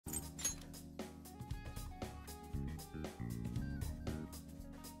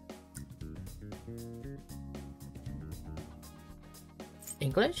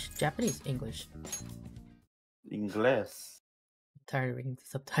English? Japanese? English. English. Tired of reading the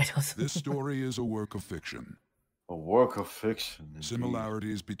subtitles. This story is a work of fiction. A work of fiction. Indeed.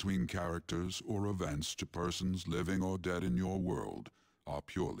 Similarities between characters or events to persons living or dead in your world are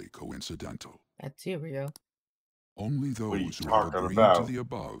purely coincidental. That's you, Ryo. Only those who have agreed to the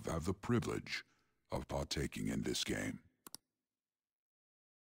above have the privilege of partaking in this game.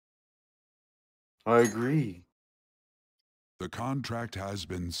 I agree. The contract has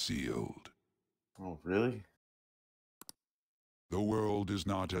been sealed. Oh, really? The world is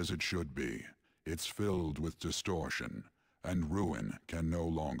not as it should be. It's filled with distortion, and ruin can no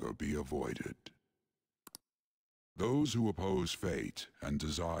longer be avoided. Those who oppose fate and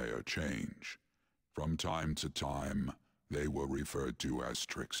desire change. From time to time, they were referred to as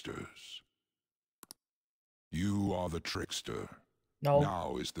tricksters. You are the trickster. No.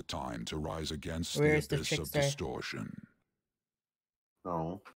 Now is the time to rise against Where the is the abyss of trickster? distortion.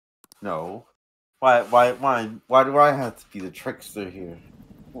 No. No. Why do I have to be the trickster here?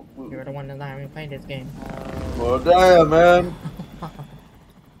 You're the one that let me play this game. Well, damn, man.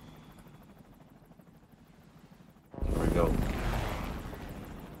 Here we go.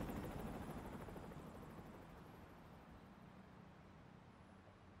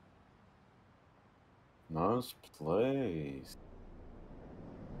 Nice place.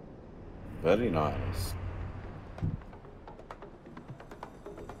 Very nice.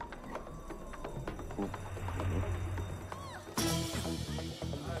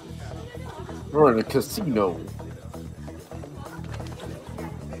 We're in a casino.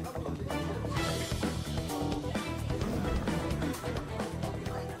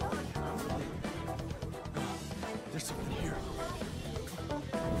 There's something here.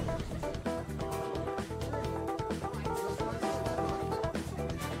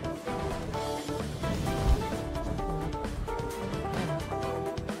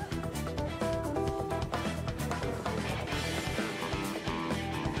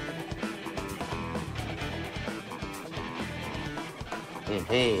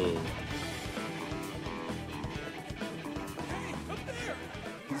 Hey. Up there!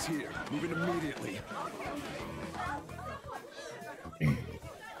 He's here. Moving immediately.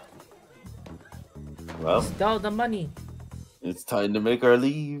 Well, Stole the money. it's time to make our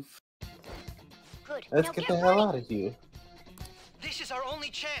leave. Good. Let's Now get get the hell ready. out of here. This is our only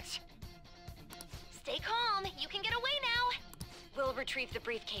chance. Stay calm. You can get away now. We'll retrieve the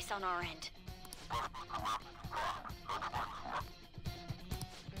briefcase on our end.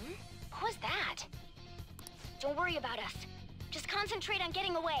 What was that? Don't worry about us. Just concentrate on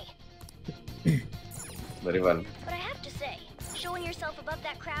getting away. Very well. But I have to say, showing yourself above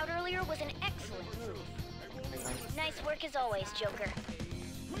that crowd earlier was an excellent move. Nice work as always, Joker.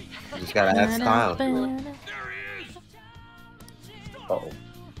 You just gotta add style. Uh-oh.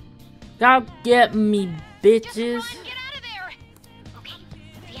 Go get me, bitches. Come on, get out of there!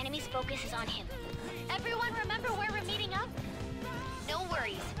 Okay, the enemy's focus is on him. Everyone remember where we're meeting up? No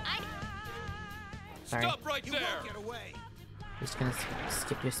worries. Sorry. Stop right there! Get away! Just gonna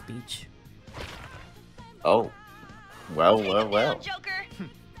skip your speech. Oh. Well, Take well, him well. down, Joker.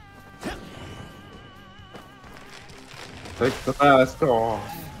 Take the mask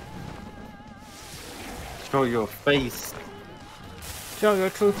off. Show your face. Show your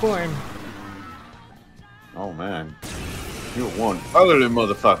true form. Oh man. You're one ugly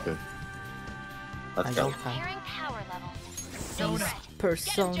motherfucker. Let's go. Comparing power levels. Donut. Get him,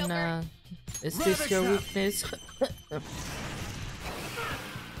 Persona. Is this your weakness?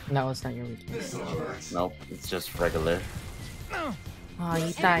 No, it's not your weakness. Nope, it's just regular. Oh,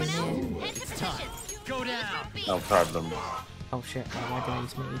 you died, man. Head to position. Go down. No problem. Oh shit, why did I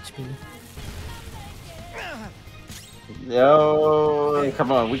use my HP? Yo,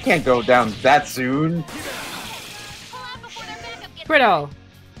 come on, we can't go down that soon. Pull out before their backup gets Brittle!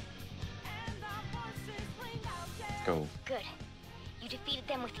 Let's go. Good. You defeated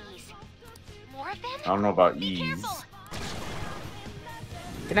them with ease. More of them? I don't know about Be ease. careful.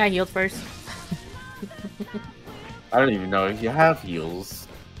 Can I heal first? I don't even know if you have heals.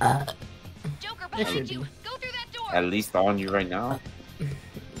 Joker It behind should you. be. Go through that door. At least on you right now. Can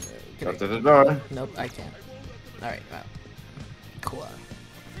Go I- to the door. Nope, I can't. Alright, wow. Cool.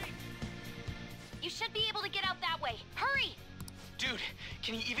 You should be able to get out that way. Hurry! Dude,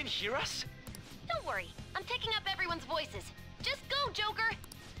 can you even hear us? Don't worry. I'm picking up everyone's voices. Just go, Joker!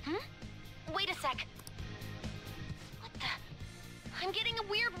 Wait a sec. What the? I'm getting a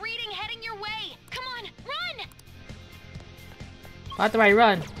weird reading heading your way. Come on, run! How do I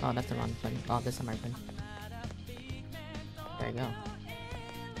run? Oh, that's the wrong button. Oh, this is my button. There you go.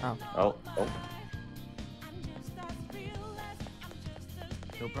 Oh. Oh, oh.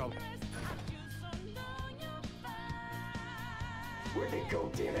 No problem. Where'd they go,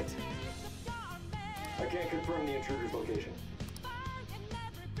 damn it? I can't confirm the intruder's location.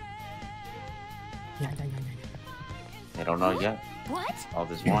 Yeah. They don't know yet. What? Oh,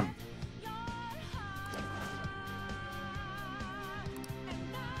 there's one.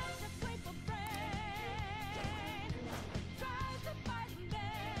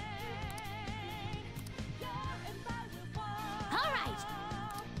 All right.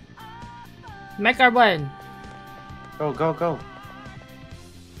 Make our one. Go, go, go.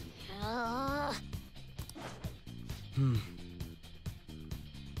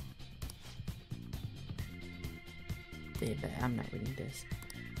 Yeah, but I'm not reading this.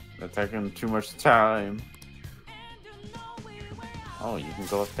 They're taking too much time. Oh, you can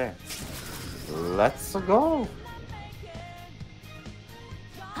go up there. Let's go.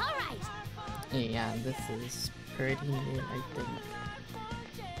 All right. Yeah, this is pretty new, I think.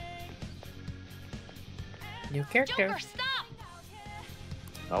 New character. Joker, stop!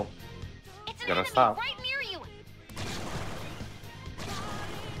 Nope. It's an Gotta enemy stop. right near you.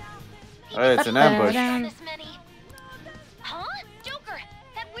 Hey, it's an ambush. This many. Huh? Joker,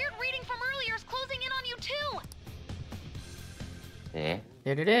 that weird reading from earlier is closing in on you too. Yeah.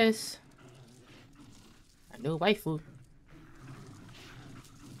 There it is. A new waifu.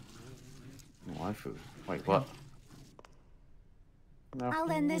 Waifu. Wait, what? I'll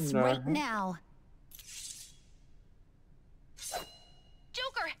end this right now.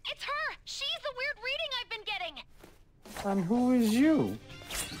 Joker, it's her. She's the weird reading I've been getting. And who is you?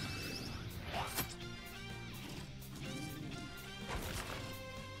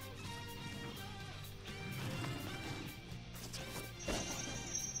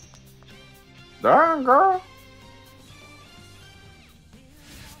 Darn, girl.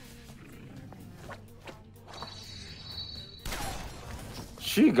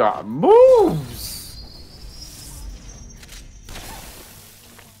 She got moves.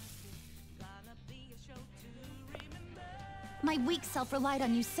 My weak self relied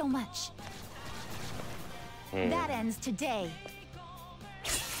on you so much. That ends today.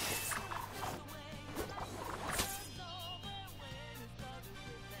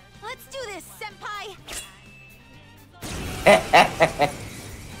 Let's do this, senpai!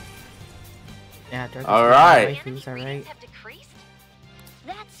 Yeah, Dark All right. Enemy Waifus are right. readings have decreased?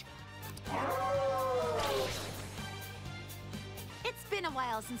 That's It's been a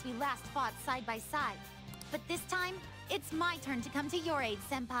while since we last fought side by side. But this time, it's my turn to come to your aid,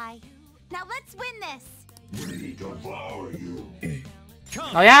 senpai. Now let's win this!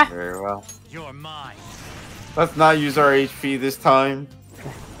 Oh yeah? Very well. You're mine. Let's not use our HP this time.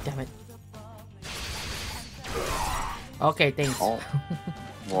 Damn it. Okay, thanks. Oh.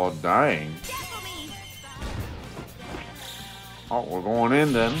 Well, dang. Dazzle me! Oh, we're going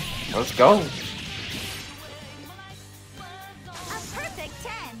in then. Let's go. A perfect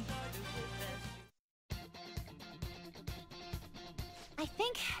 10! I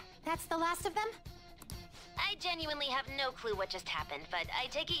think that's the last of them? I genuinely have no clue what just happened, but I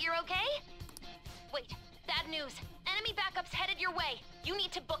take it you're okay? Wait, bad news. Enemy backup's headed your way. You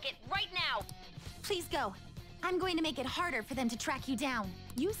need to book it right now. Please go. I'm going to make it harder for them to track you down.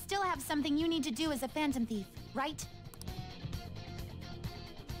 You still have something you need to do as a phantom thief, right?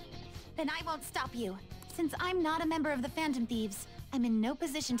 Then I won't stop you. Since I'm not a member of the Phantom Thieves, I'm in no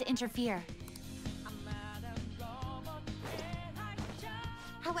position to interfere.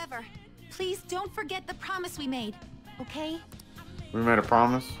 However, please don't forget the promise we made, okay? We made a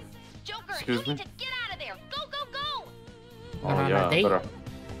promise. Joker, Excuse you need me? to get out of there. Go, go, go! Oh On a yeah, date? better.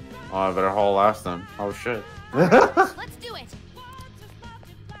 Oh, I better haul last then. Oh shit. Let's do it.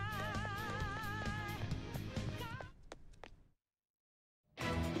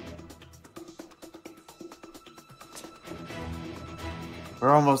 We're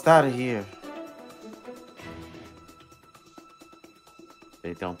almost out of here.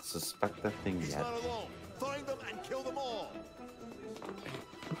 They don't suspect a thing He's yet. not alone. Find them and kill them all.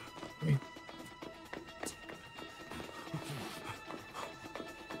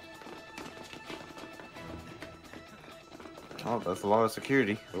 Oh, that's a lot of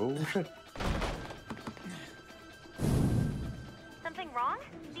security. Oh shit. Something wrong?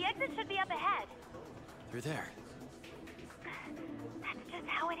 The exit should be up ahead. You're there. That's just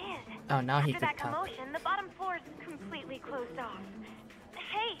how it is. Oh, now he After could that talk. commotion, the bottom floor is completely closed off.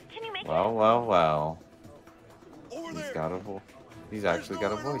 Hey, can you make Well, well, well. Over He's there. got a voice. He's There's actually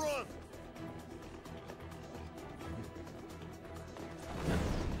got a nowhere to voice.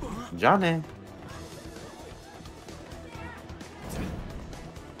 run. Johnny.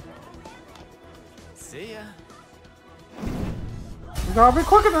 See ya. You gotta be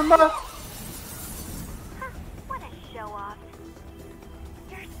quicker than that. What a show off.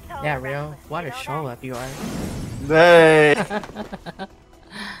 You're so Yeah, Ryo, reckless, what you a know show that? up you are. Hey.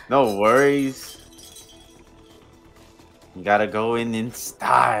 No worries. You gotta go in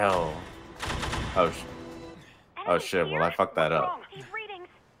style. Oh shit, well I fucked that up. These readings,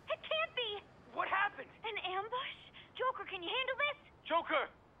 it can't be. What happened? An ambush? Joker, can you handle this? Joker!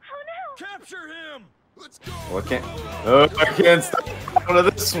 Oh no. Capture him! Let's go! Oh, I can't. Oh, I can't stop out of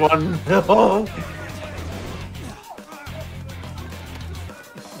this one. No.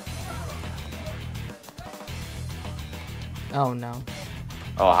 Oh no.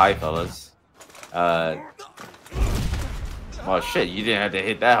 Oh, hi, fellas. Oh shit, you didn't have to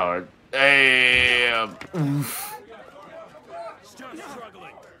hit that hard. Damn. Oof. Still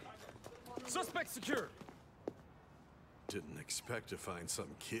struggling. Suspect secure. Didn't expect to find some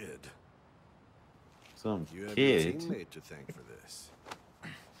kid. Some You have kid. your teammate to thank for this.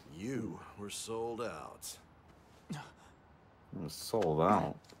 You were sold out. I'm sold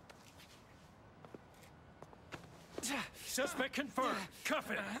out. Suspect confirmed. Cuff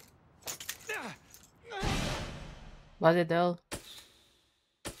it. Was it though?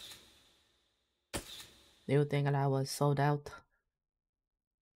 You think that I was sold out?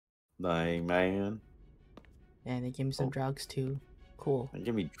 Like, man. And they gave me some drugs too. Cool. They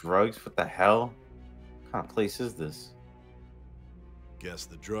give me drugs? What the hell? What kind of place is this? Guess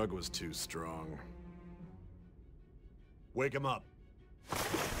the drug was too strong. Wake him up.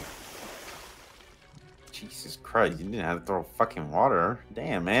 Jesus Christ, you didn't have to throw fucking water.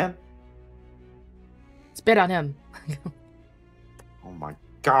 Damn, man. Spit on him. Oh my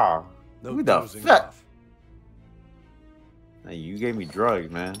god. No Who the dozing fuck? off. Hey, you gave me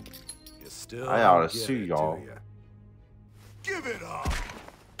drugs, man. You still I oughta don't get sue it, do y'all. ya? Give it up.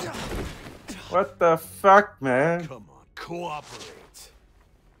 What the fuck, man? Come on, cooperate.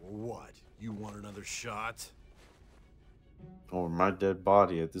 Or what? You want another shot? Over my dead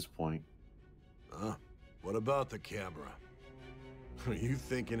body at this point. Huh? What about the camera? Are you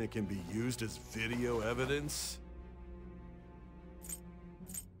thinking it can be used as video evidence?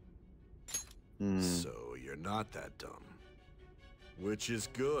 So you're not that dumb. Which is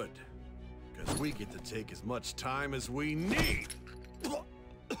good. Because we get to take as much time as we need.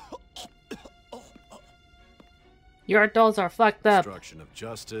 Your adults are fucked up. Obstruction of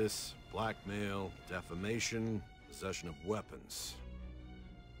justice, blackmail, defamation, possession of weapons.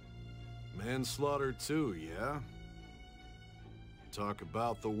 Manslaughter too, yeah? Talk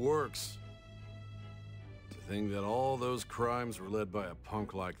about the works. To think that all those crimes were led by a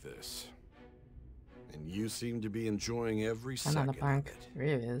punk like this. And you seem to be enjoying every I'm second not a punk. of it. It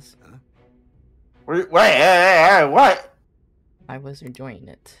really is. Huh? Wait, hey, what? I was enjoying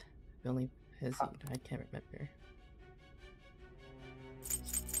it. Only his, I can't remember.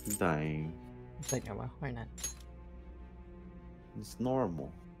 Dang. It's like, oh well, why not? It's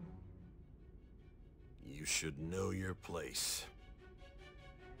normal. You should know your place.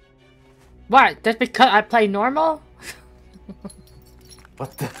 What? Just because I play normal?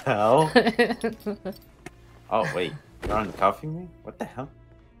 What the hell? Oh, wait. You're uncuffing me? What the hell?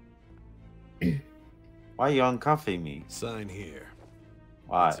 Why are you uncuffing me? Sign here.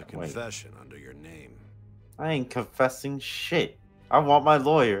 Why? It's a Wait. confession under your name. I ain't confessing shit. I want my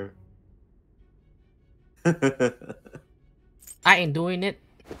lawyer. I I ain't doing it.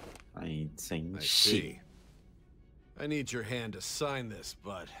 ain't saying I shit. see. I need your hand to sign this,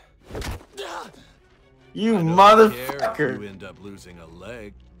 but You I don't care if you motherfucker. end up losing a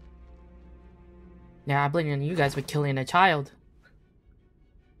leg. Yeah, I blame on you guys for killing a child.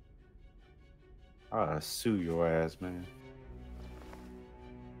 I'll sue your ass, man.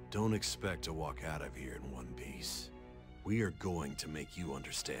 Don't expect to walk out of here in one piece. We are going to make you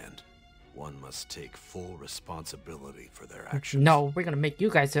understand. One must take full responsibility for their actions. No, we're gonna make you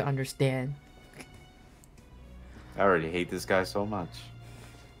guys to understand. I already hate this guy so much.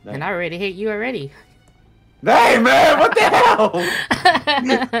 And I already hate you already. Hey, man, what the hell?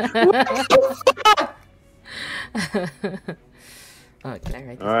 Oh, can I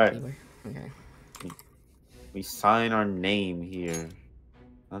write this Alright. anywhere? Okay. We sign our name here.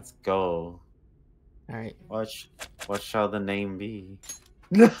 Let's go. Alright. What shall the name be?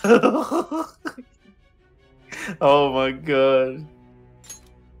 Oh my god.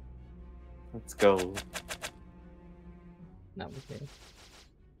 Let's go. That was good.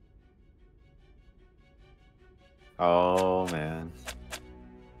 Oh man.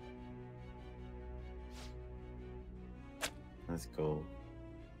 Let's go.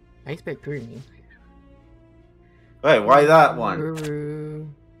 I expect green. Wait, why that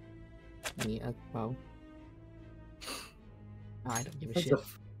one? Yeah, well. I don't give a That's shit.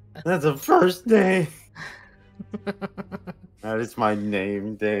 That's a first name. That is my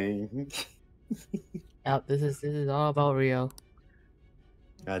name day. Yep, this is all about Ryo.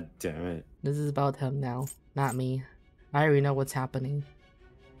 God damn it. This is about him now, not me. I already know what's happening.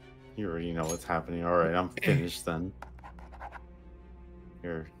 You already know what's happening. Alright, I'm finished then.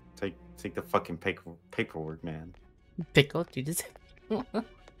 Here, take the fucking paperwork, man. Pickle, you just.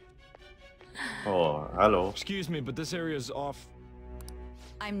 Oh, hello. Excuse me, but this area is off.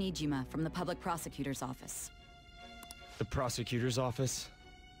 I'm Nijima from the public prosecutor's office. The prosecutor's office?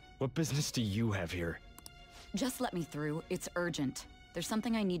 What business do you have here? Just let me through. It's urgent. There's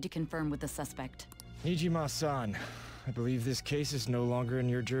something I need to confirm with the suspect. Nijima-san, I believe this case is no longer in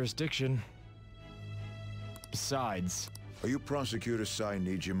your jurisdiction. Besides... Are you Prosecutor Sai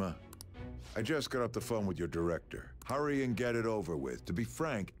Nijima? I just got off the phone with your director. Hurry and get it over with. To be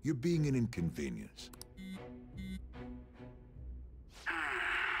frank, you're being an inconvenience.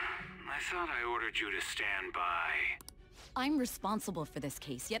 I thought I ordered you to stand by. I'm responsible for this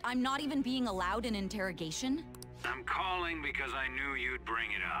case, yet I'm not even being allowed an interrogation? I'm calling because I knew you'd bring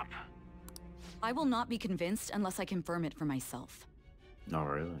it up. I will not be convinced unless I confirm it for myself. No,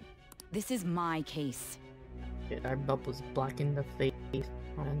 really? This is my case. Shit, our bubbles blocking the face.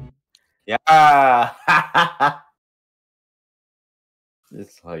 And Yeah.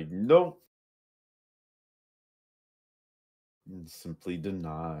 It's like, nope. Simply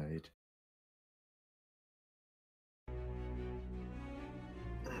denied.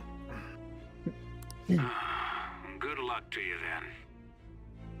 Good luck to you then.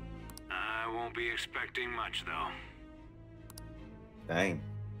 I won't be expecting much though. Dang.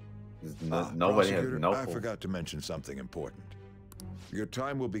 Nobody has Prosecutor, no I clue. forgot to mention something important. Your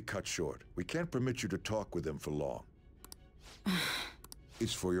time will be cut short. We can't permit you to talk with him for long.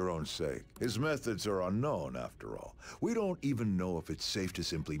 It's for your own sake. His methods are unknown, after all. We don't even know if it's safe to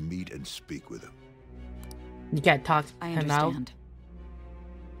simply meet and speak with him. you can't talk I him out. understand.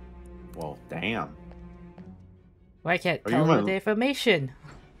 Well, damn. Why can't Are tell you him my- the information?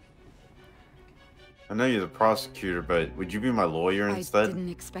 I know you're the prosecutor, but would you be my lawyer I instead? didn't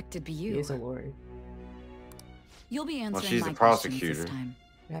expect to be He you. is a lawyer. You'll be answering she's my the questions this prosecutor. time.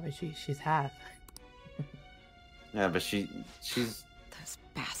 Yeah, but she's half. Yeah, but she's Those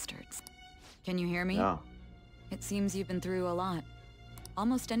bastards. Can you hear me? no. It seems you've been through a lot.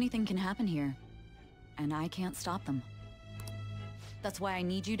 Almost anything can happen here. And I can't stop them. That's why I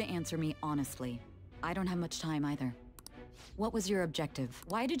need you to answer me honestly. I don't have much time either. What was your objective?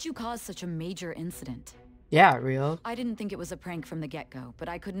 Why did you cause such a major incident? Yeah, Ryo. I didn't think it was a prank from the get-go, but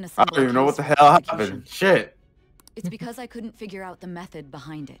I couldn't I assemble don't even know a what the case for hell prosecution. happened. Shit. It's because I couldn't figure out the method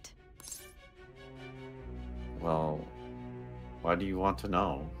behind it. Well, why do you want to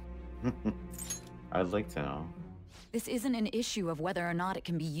know? I'd like to know. This isn't an issue of whether or not it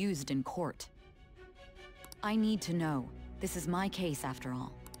can be used in court. I need to know. This is my case, after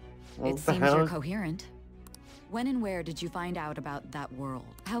all. What It the seems hell you're is- coherent. When and where did you find out about that world?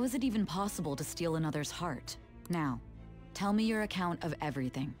 How is it even possible to steal another's heart? Now, tell me your account of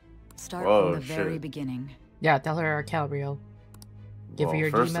everything. Start Whoa, from the very shit. beginning. Yeah, tell her our account, Ryo. Give her Well,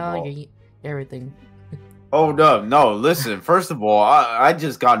 your first of Gmail, all- your everything. Hold up, no, listen. First of all, I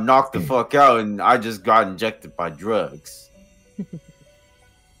just got knocked the fuck out and I just got injected by drugs.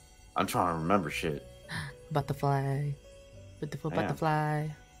 I'm trying to remember shit. Butterfly. Beautiful I am. butterfly.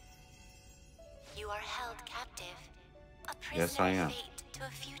 You are held captive, a Yes, prisoner I of am. fate to a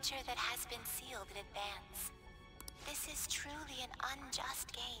future that has been sealed in advance. This is truly an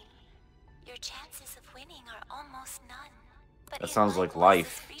unjust game. Your chances of winning are almost none. But That if sounds my like voice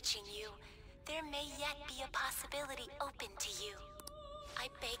life. is reaching you, there may yet be a possibility open to you. I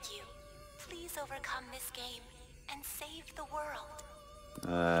beg you, please overcome this game and save the world. The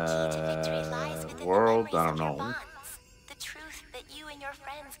key to victory lies within World, the I memories don't of your know. bonds. The truth that you and your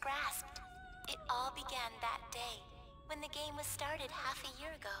friends grasped. It all began that day, when the game was started half a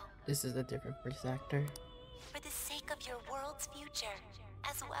year ago. This is a different voice actor. For the sake of your world's future,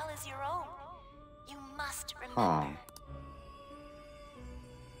 as well as your own, you must remember.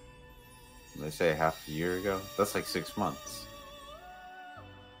 They say half a year ago? That's like 6 months.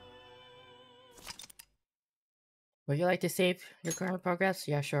 Would you like to save your current progress?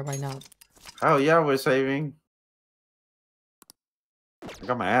 Yeah, sure, why not? Oh yeah, we're saving. I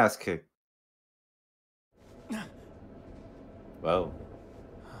got my ass kicked. Well,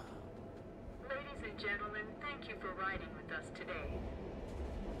 Ladies and gentlemen, thank you for riding with us today.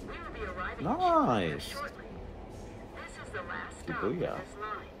 We will be arriving nice. shortly. This is the last stop Booyah. on this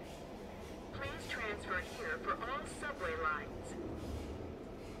line. Please transfer here for all subway lines.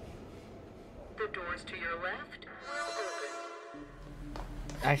 The doors to your left will open.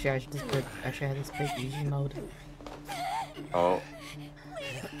 Actually, I should just put. Actually, I just pick easy mode. Oh.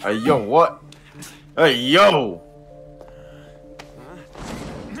 Hey, yo, what? Hey, yo!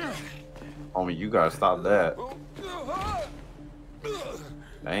 Homie, you gotta stop that.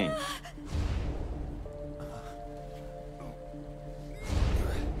 Dang.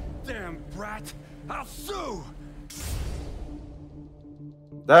 Damn brat! I'll sue!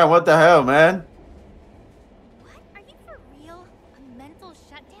 Damn, what the hell, man? What? Are you for real? A mental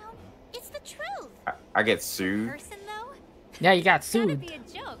shutdown? It's the truth. I get sued. Person, though? Yeah, you got sued. Be a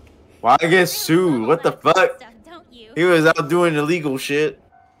joke. Why I get sued? What the fuck? Stuff, don't you? He was out doing illegal shit.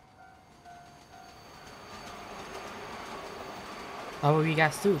 Oh, we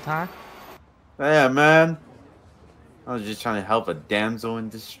got sued, huh? Yeah, man. I was just trying to help a damsel in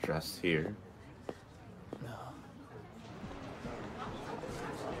distress here.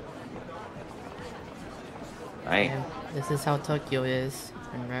 Dang. And this is how Tokyo is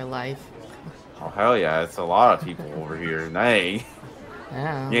in real life. Oh hell yeah, it's a lot of people over here. Dang.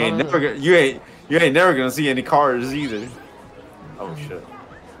 Yeah. You ain't never gonna see any cars either. Oh shit.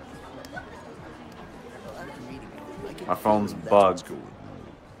 My phone's bugged.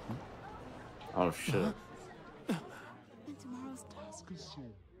 Oh shit.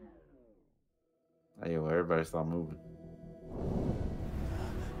 Hey, well, everybody stop moving.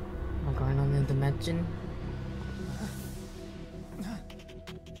 I'm going on the dimension.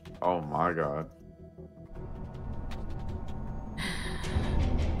 Oh my god.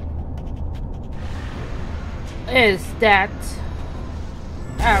 Is that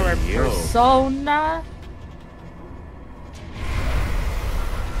our Yo. persona?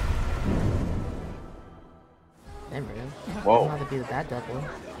 Remember, Whoa. how to be the bad double.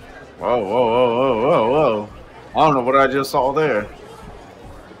 Whoa, whoa, whoa, whoa, whoa, whoa. I don't know what I just saw there.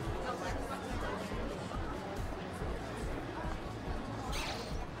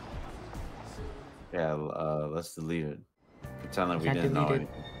 Yeah, let's delete it. Pretend like we didn't know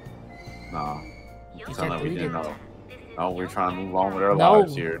anything. Nah. Pretend like we didn't know. No, we're trying to move on with our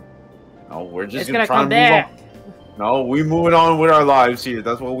lives here. No, we're just gonna try to move on. No, we moving on with our lives here.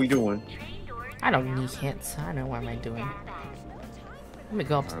 That's what we doing. I don't need hints. I know what am I doing. Let me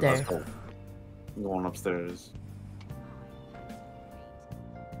go upstairs. Right, let's go. I'm going upstairs.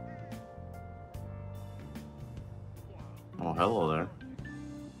 Oh, hello there.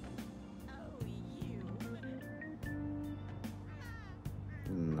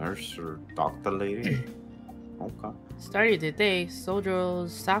 Nurse or doctor lady? Okay. Starting today, Sojo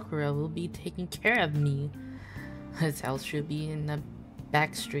Sakura will be taking care of me. His house should be in the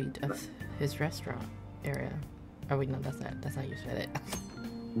back street of his restaurant area. Oh wait, no, that's not you said it.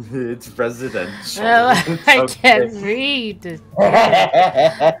 It's residential. I can't read.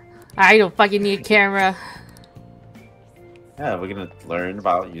 I don't fucking need a camera. Yeah, we're gonna learn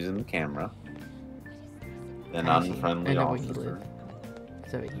about using the camera. An unfriendly I know where you officer. live.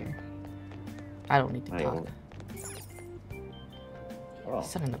 It's over here. I don't need to Hey, talk. Oh.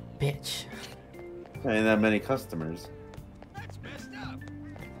 Son of a bitch. Ain't that many customers.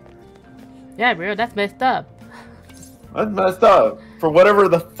 Yeah, bro, that's messed up. That's messed up. For whatever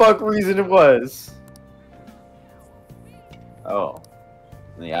the fuck reason it was. Oh.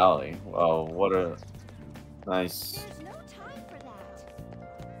 In the alley. Well, what a nice...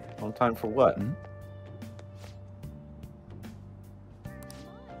 No time for what?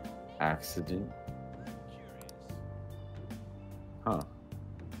 Accident? Huh.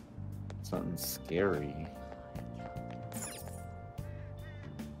 Something scary.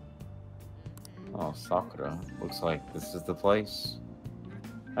 Oh, Sakura. Looks like this is the place.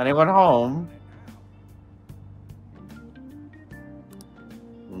 Anyone home?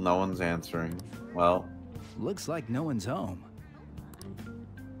 No one's answering. Well. Looks like no one's home.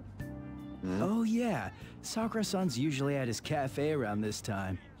 Hmm? Oh yeah, Sakura-san's usually at his cafe around this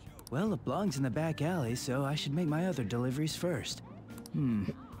time. Well, it belongs in the back alley, so I should make my other deliveries first.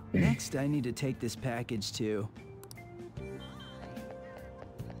 Next, I need to take this package to...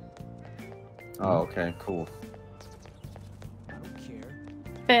 Oh, okay, cool. I don't care.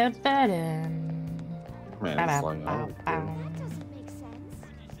 Man, it's like, oh, okay.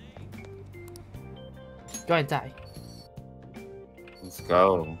 Go and die. Let's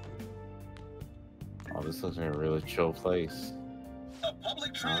go. Oh, this looks like a really chill place. A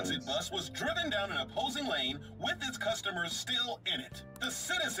public transit bus was driven down an opposing lane with its customers still in it. The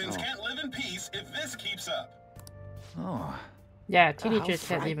citizens can't live in peace if this keeps up. Oh. Yeah, teenagers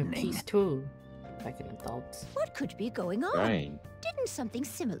can't live in peace too. Like an adults. What could be going on? Dang. Didn't something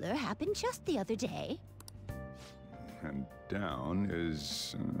similar happen just the other day? And down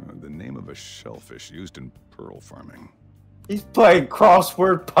is the name of a shellfish used in pearl farming. He's playing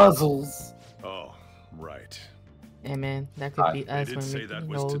crossword puzzles. Oh, right. Hey man, that could be us did when say we're that getting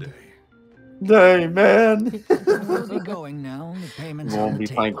was old. today. Dang, man. We'll be going now. The payment's Won't on be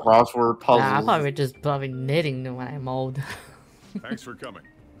the playing table. crossword puzzles. Nah, I'll probably just probably knitting when I'm old. Thanks for coming.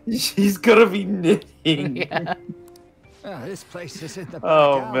 She's gonna be knitting. Yeah. This place is in the back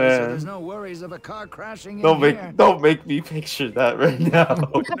Oh, alley, man. so there's no worries of a car crashing in here. Don't make me picture that right now.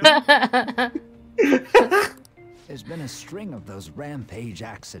 There's been a string of those rampage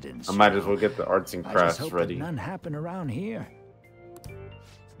accidents. I might as well get the arts and I just crafts hope that ready. none happen around here.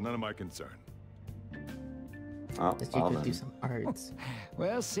 It's none of my concern. Oh, Guess you could do some arts.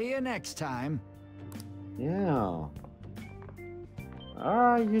 We'll see you next time. Yeah.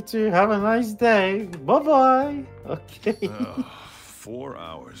 Alright, you two have a nice day. Bye-bye. Okay. 4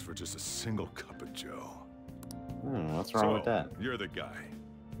 hours for just a single cup of joe. What's wrong with that? You're the guy.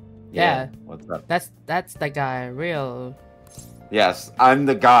 Yeah. What's up? That's the guy, real. Yes, I'm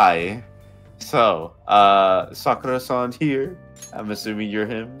the guy. So, Sakura-san here. I'm assuming you're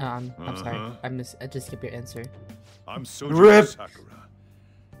him. I'm sorry. I just skipped your answer. I'm Soji Rip. Sakura.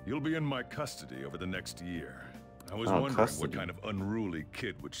 You'll be in my custody over the next year. I was Oh, wondering custody. what kind of unruly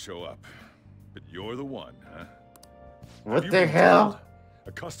kid would show up. But you're the one, huh? What Have you the been hell? told?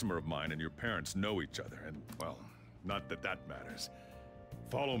 A customer of mine and your parents know each other, and, well, not that that matters.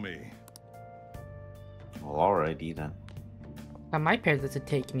 Follow me. Well, alrighty then. My parents had to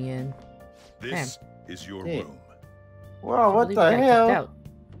take me in. This is your Hey. room. Wow, what believe the I got kicked hell? out.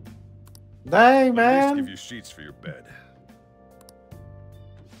 Dang, At least man. give you sheets for your bed.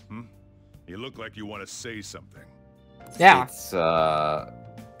 You look like you want to say something. Yeah. It's,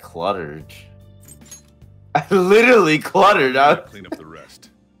 cluttered. Literally cluttered. Clean up the rest.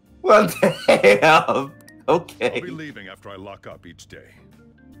 What the hell? Okay. I'll be leaving after I lock up each day.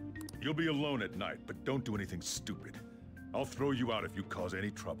 You'll be alone at night, but don't do anything stupid. I'll throw you out if you cause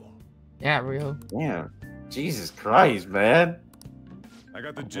any trouble. Yeah, real. Yeah. Jesus Christ, man. I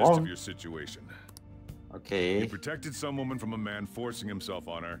got the gist of your situation. Okay. You protected some woman from a man forcing himself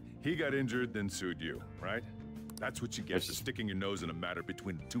on her. He got injured, then sued you, right? That's what you get for sticking your nose in a matter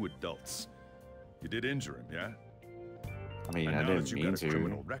between two adults. You did injure him, yeah? I mean, and I now didn't that you mean got a to.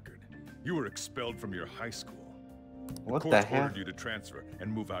 criminal record, you were expelled from your high school. What the the court hell? ordered you to transfer and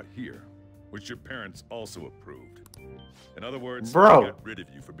move out here, which your parents also approved. In other words, Bro. they got rid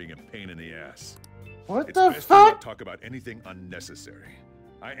of you for being a pain in the ass. What It's the best you not fuck? talk about anything unnecessary.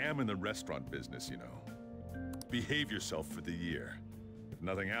 I am in the restaurant business, you know. Behave yourself for the year. If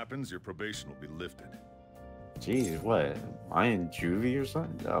nothing happens, your probation will be lifted. Jeez, what? Am I in juvie or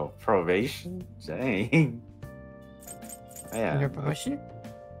something? Oh, probation? Dang. Yeah. Your promotion?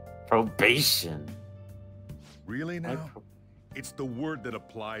 Probation. Really now? It's the word that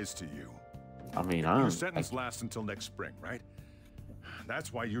applies to you. I mean, Your sentence lasts until next spring, right?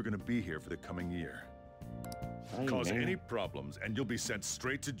 That's why you're gonna be here for the coming year. Hey, Cause man. any problems, and you'll be sent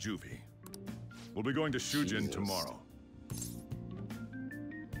straight to juvie. We'll be going to Shujin Jesus. tomorrow.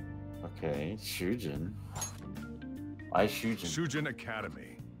 Okay, Shujin. Why Shujin? Shujin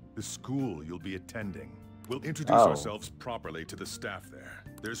Academy, the school you'll be attending. We'll introduce Oh. ourselves properly to the staff there.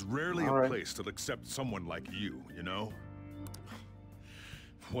 There's rarely All a right. place that'll accept someone like you know?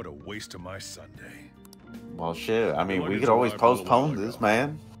 What a waste of my Sunday. Well, shit. I mean, Well, we I could did always arrive a little while postpone this, ago.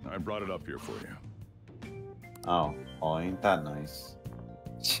 man. I brought it up here for you. Oh, ain't that nice?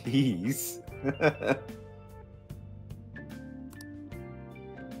 Jeez.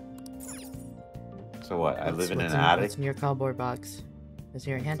 So what? I live in an attic. What's in your cardboard box? Is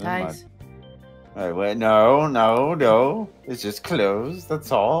your in my- hentais? Alright, wait, no. It's just clothes,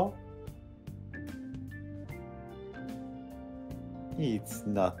 that's all. It's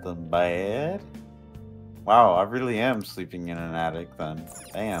nothing bad. Wow, I really am sleeping in an attic then.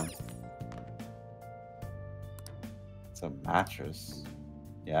 Damn. It's a mattress.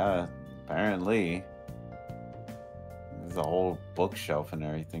 Yeah, apparently. There's a whole bookshelf and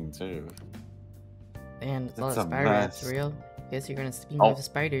everything too. And it's a lot It's of a spider webs, mess. real. Guess you're gonna speak Oh. with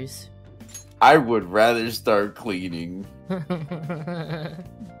spiders. I would rather start cleaning.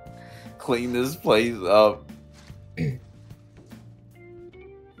 Clean this place up.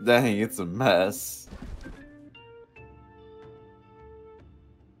 Dang, it's a mess.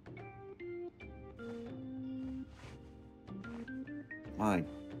 My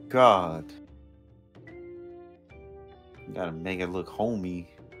God. Gotta make it look homey.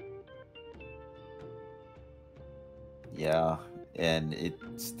 Yeah, and it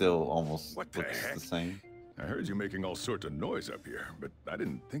still almost What the looks heck? the same. I heard you making all sorts of noise up here, but I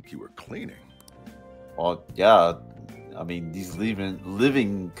didn't think you were cleaning. Well, yeah. I mean, these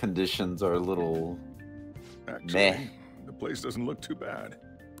living conditions are a little Actually, meh. The place doesn't look too bad.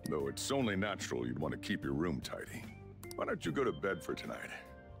 Though it's only natural you'd want to keep your room tidy. Why don't you go to bed for tonight?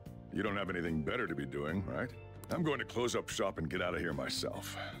 You don't have anything better to be doing, right? I'm going to close up shop and get out of here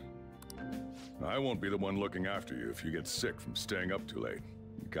myself. I won't be the one looking after you if you get sick from staying up too late.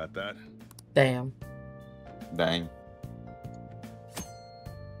 You got that? Damn. Dang.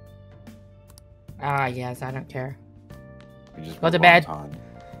 Ah, yes, I don't care. We just Go to bed.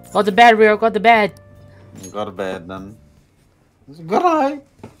 Go to bed, Ryo. Go to bed. Go to bed, then. Good night.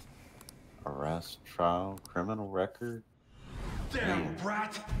 Arrest, trial, criminal record. Damn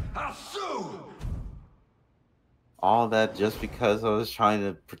brat! I'll sue! All that just because I was trying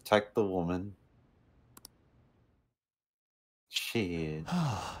to protect the woman. Shit.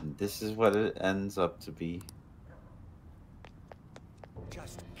 And this is what it ends up to be.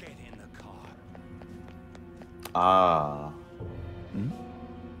 Just get in the car. Ah.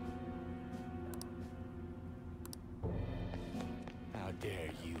 How dare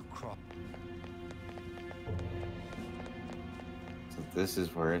you crawl? So this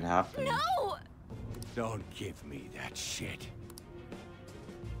is where it happened. No! Don't give me that shit.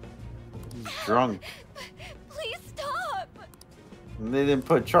 He's drunk. Please stop! And they didn't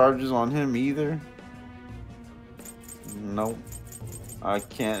put charges on him either. Nope. I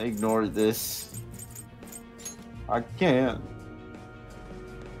can't ignore this. I can't.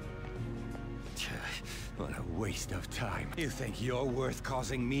 What a waste of time. You think you're worth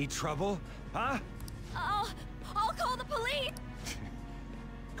causing me trouble? Huh? I'll call the police!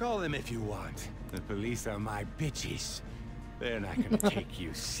 Call them if you want. The police are my bitches. They're not gonna take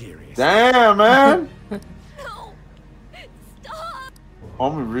you serious. Damn, man! No! Stop!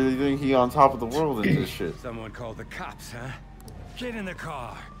 Homie really think he on top of the world in this shit. Someone called the cops, huh? Get in the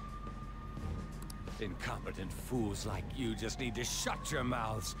car. Incompetent fools like you just need to shut your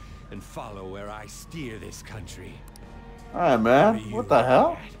mouths and follow where I steer this country. Alright, man. What the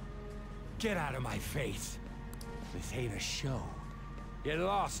hell? Get out of my face. This ain't a show. Get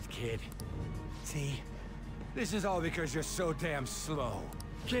lost, kid. See? This is all because you're so damn slow.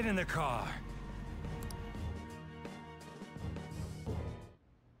 Get in the car.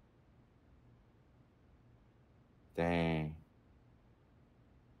 Dang.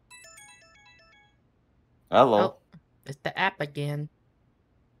 Hello. Oh, it's the app again.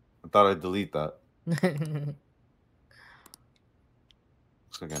 I thought I'd delete that. Looks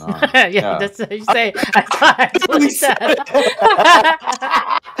like an on. Yeah, that's what you say. I thought I deleted that.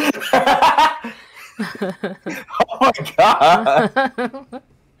 Oh my god.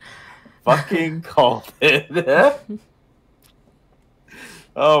 Fucking called it.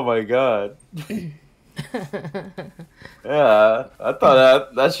 Oh my god. Yeah, I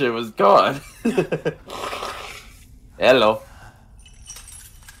thought that shit was gone. Hello.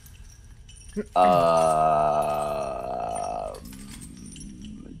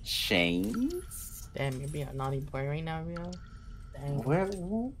 Chains? Damn, you're being a naughty boy right now, Ryo. Dang.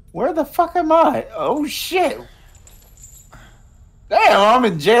 Where the fuck am I? Oh shit. Damn, I'm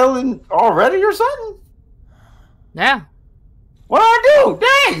in jail already or something? Yeah. What do I do?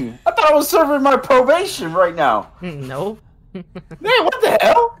 Dang! I thought I was serving my probation right now. No. Man, what the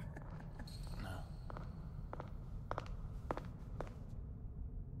hell?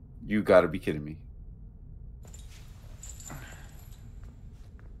 You gotta be kidding me.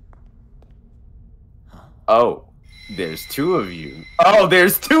 Oh, there's two of you. Oh,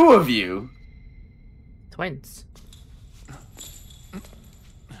 there's two of you. Twins.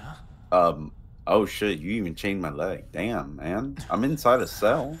 Oh shit, you even chained my leg. Damn, man. I'm inside a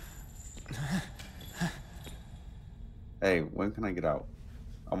cell. Hey, when can I get out?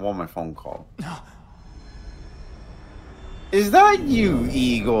 I want my phone call. Is that you,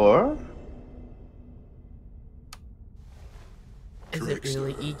 Igor? Is it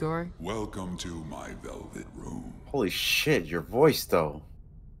really Igor? Welcome to my velvet room. Holy shit, your voice though.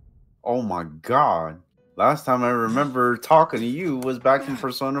 Oh my god. Last time I remember talking to you was back in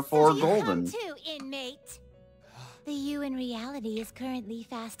Persona 4 Golden. Too, inmate. The you in reality is currently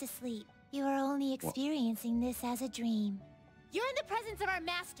fast asleep. You are only experiencing this as a dream. You're in the presence of our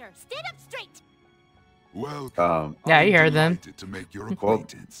master. Stand up straight. Welcome. Yeah, you heard them. To make your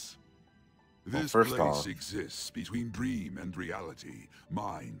acquaintance. This first place off, exists between dream and reality,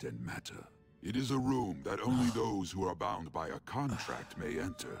 mind and matter. It is a room that only those who are bound by a contract may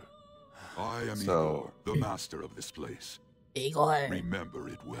enter. I am Igor, the master of this place. Igor. Remember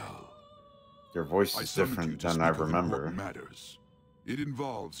it well. Your voice is different than I remember. Matters. It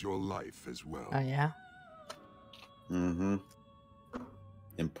involves your life as well. Oh yeah. Mm-hmm.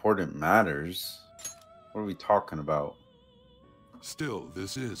 Important matters. What are we talking about? Still,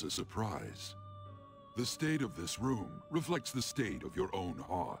 this is a surprise. The state of this room reflects the state of your own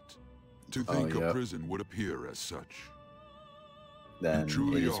heart. To think a prison would appear as such. Then you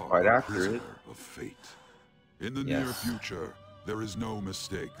truly it is are quite a accurate. prisoner of fate. In the near future, there is no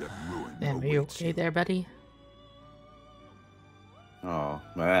mistake that ruin Damn, are you okay there, buddy? Oh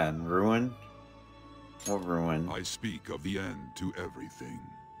man, ruin? What ruin? I speak of the end to everything.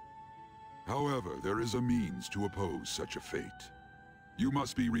 However, there is a means to oppose such a fate. You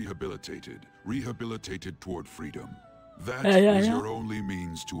must be rehabilitated toward freedom. That is your only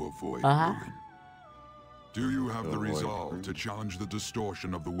means to avoid ruin. Do you have the resolve to challenge the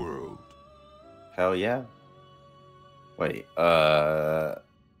distortion of the world? Hell yeah. Wait,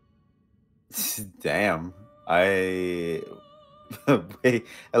 damn. Wait,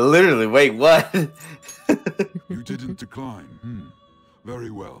 wait, what? You didn't decline. Very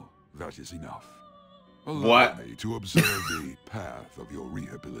well, that is enough. Allow What? me to observe the path of your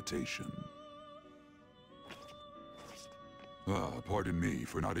rehabilitation. Pardon me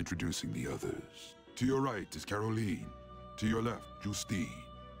for not introducing the others. To your right is Caroline. To your left, Justine.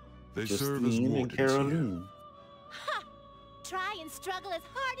 They serve as Justine and wardens Caroline. Ha! Try and struggle as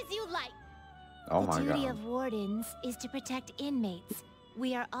hard as you like. Oh my The duty god. of wardens is to protect inmates.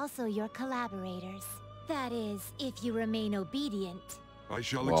 We are also your collaborators. That is, if you remain obedient. I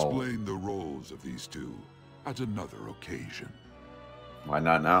shall explain the roles of these two at another occasion. Why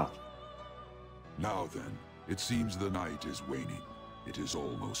not now? Now then, it seems the night is waning. It is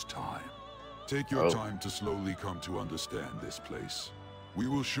almost time. Take your time to slowly come to understand this place. We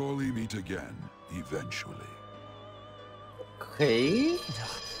will surely meet again, eventually. Okay.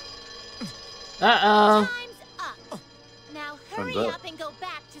 Time's up. Now hurry up and go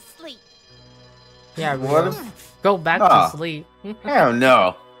back to sleep. Yeah, What? Go back to sleep. Hell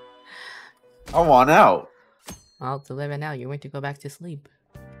no. I want out. Well, to live it now, you're going to go back to sleep.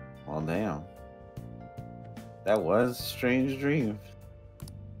 Well, damn. That was a strange dream.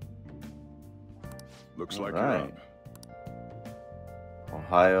 Looks like right. you're up.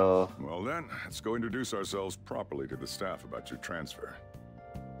 Ohio. Well then, let's go introduce ourselves properly to the staff about your transfer.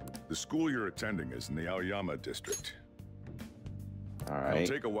 The school you're attending is in the Aoyama district. Alright.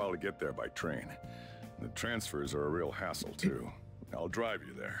 It'll take a while to get there by train. The transfers are a real hassle too. I'll drive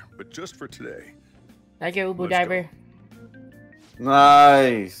you there, but just for today. Thank you, Ubu Diver.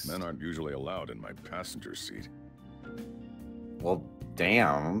 Nice. Men aren't usually allowed in my passenger seat. Well,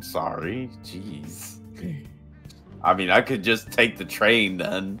 damn. I'm sorry. Jeez. I mean, I could just take the train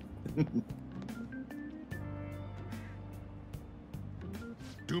then.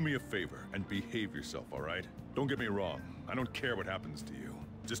 Do me a favor and behave yourself, all right? Don't get me wrong. I don't care what happens to you.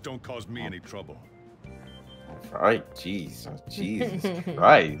 Just don't cause me any trouble. Right, jeez. Jesus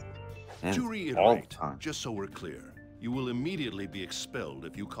Christ. Man, To all the reiterate, time. just so we're clear, you will immediately be expelled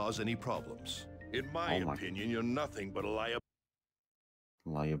if you cause any problems. In my opinion, you're nothing but a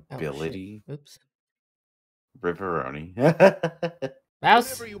Liability. Oops. Ripperoni.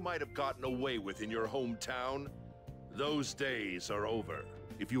 Whatever you might have gotten away with in your hometown, those days are over.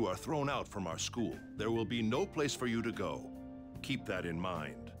 If you are thrown out from our school, there will be no place for you to go. Keep that in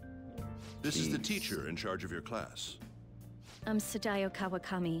mind. This is the teacher in charge of your class. I'm Sadayo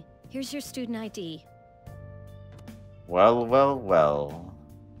Kawakami. Here's your student ID. Well, well, well.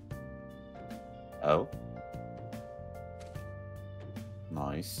 Oh.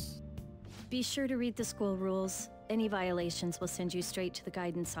 Nice. Be sure to read the school rules. Any violations will send you straight to the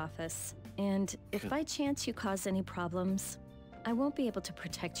guidance office. And if by chance you cause any problems, I won't be able to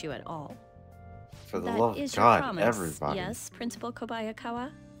protect you at all. For the That love is of your God, promise, everybody. yes, Principal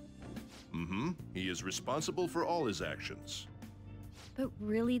Kobayakawa? Mm-hmm. He is responsible for all his actions. But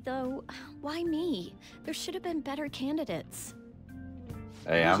really though, why me? There should have been better candidates.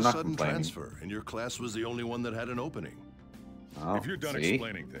 Hey, It was I'm a not sudden complaining. transfer, and your class was the only one that had an opening. Oh, If you're done see?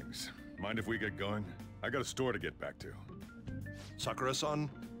 explaining things, mind if we get going? I got a store to get back to. Sakura-san,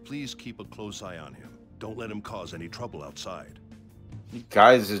 please keep a close eye on him. Don't let him cause any trouble outside. You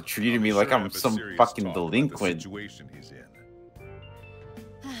guys are treating me like Sure, I'm have a some serious fucking talk about the delinquent. situation he's in.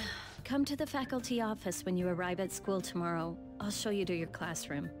 Come to the faculty office when you arrive at school tomorrow. I'll show you to your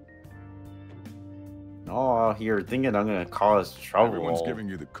classroom. Oh, you're thinking I'm gonna cause trouble. Everyone's giving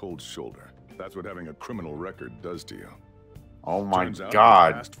you the cold shoulder. That's what having a criminal record does to you. Oh my Turns out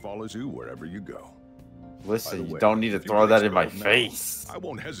God. The past follows you wherever you go. Listen, By the you way, don't need to if you throw get that in my expelled now, face. I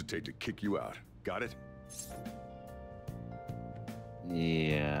won't hesitate to kick you out. Got it?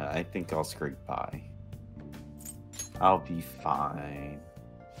 Yeah, I think I'll scrape by. I'll be fine.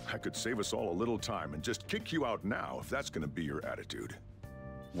 I could save us all a little time and just kick you out now if that's gonna be your attitude.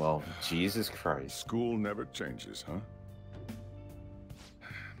 Well, Jesus Christ. School never changes, huh?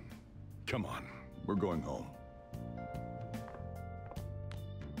 Come on, We're going home.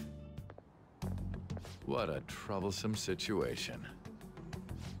 What a troublesome situation.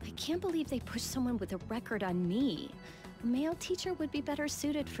 I can't believe they pushed someone with a record on me. A male teacher would be better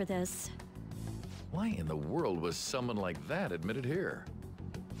suited for this. Why in the world was someone like that admitted here?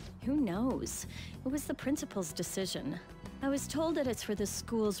 Who knows? It was the principal's decision. I was told that it's for the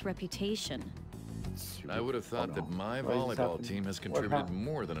school's reputation. I would have thought that my volleyball team has contributed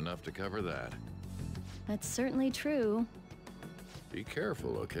more than enough to cover that. That's certainly true. Be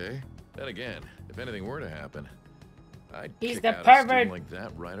careful, okay? Then again, if anything were to happen, I'd He's kick the out a pervert student like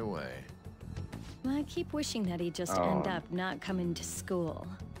that right away. I keep wishing that he'd just end up not coming to school.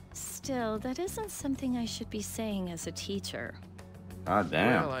 Still, that isn't something I should be saying as a teacher. Ah,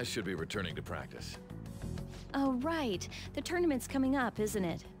 damn. Well, I should be returning to practice. Oh, right. The tournament's coming up, isn't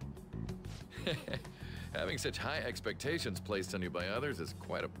it? Having such high expectations placed on you by others is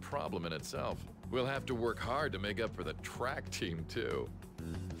quite a problem in itself. We'll have to work hard to make up for the track team, too.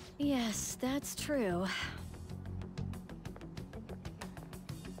 Yes, that's true.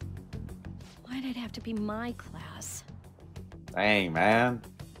 Why'd it have to be my class? Dang, man.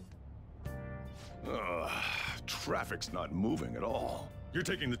 Traffic's not moving at all. You're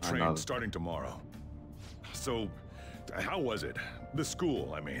taking the train starting tomorrow. So, how was it? The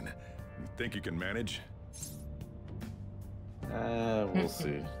school, I mean. You think you can manage? We'll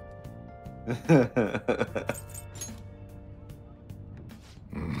see.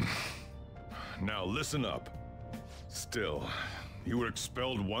 Now listen up. Still, you were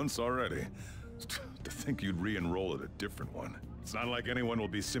expelled once already. To think you'd re-enroll at a different one. It's not like anyone will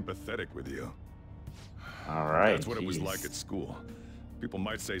be sympathetic with you. All right. That's what it was like at school. People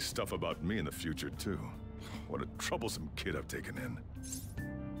might say stuff about me in the future, too. What a troublesome kid I've taken in.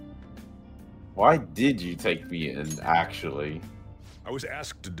 Why did you take me in, actually? I was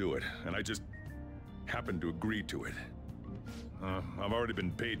asked to do it, and I just happened to agree to it. I've already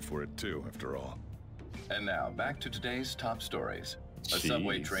been paid for it, too, after all. And now, back to today's top stories. A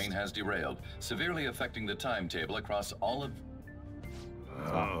subway train has derailed, severely affecting the timetable across all of...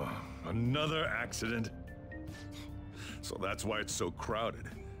 Another accident? So that's why it's so crowded.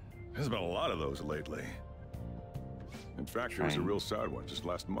 There's been a lot of those lately. In fact, there was a real sad one just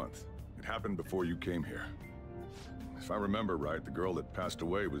last month. It happened before you came here. If I remember right, the girl that passed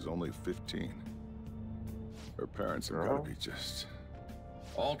away was only 15. Her parents have got to be just...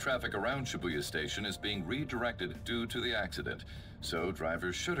 All traffic around Shibuya Station is being redirected due to the accident, so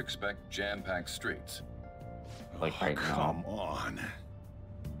drivers should expect jam-packed streets. Like right now. Come on.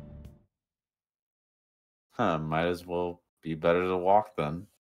 Huh, might as well be better to walk then.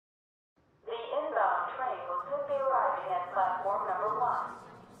 The inbound train will soon be arriving at platform number 1.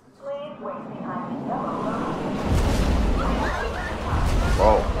 Please wait behind the yellow logo.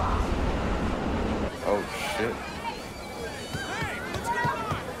 Whoa. Oh shit.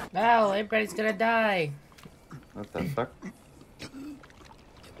 No, everybody's gonna die. What the fuck?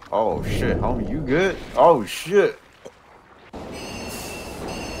 Oh shit, homie, you good? Oh shit.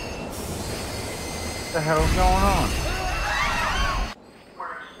 What the hell's going on?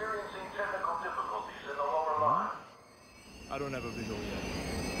 We're experiencing technical difficulties in the lower line. I don't have a visual yet.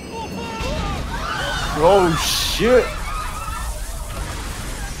 Oh shit.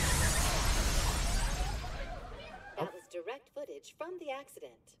 That was direct footage from the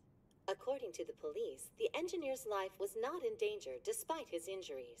accident. According to the police, the engineer's life was not in danger despite his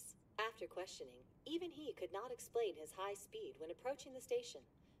injuries. After questioning, even he could not explain his high speed when approaching the station.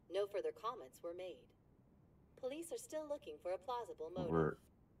 No further comments were made. Police are still looking for a plausible motive.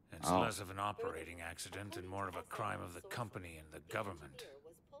 It's less of an operating accident and more of a crime of the company and the government.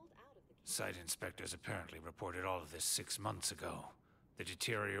 Site inspectors apparently reported all of this 6 months ago. The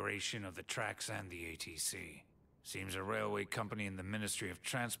deterioration of the tracks and the ATC. Seems a railway company and the Ministry of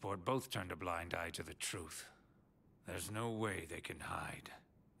Transport both turned a blind eye to the truth. There's no way they can hide.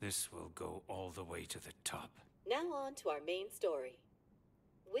 This will go all the way to the top. Now on to our main story.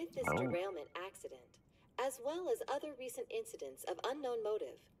 With this derailment accident, as well as other recent incidents of unknown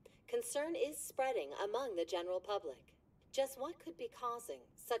motive, concern is spreading among the general public. Just what could be causing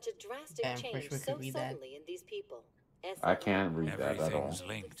such a drastic change so suddenly in these people? I can't read that at all. Everything's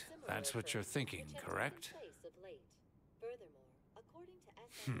linked. That's what you're thinking, correct?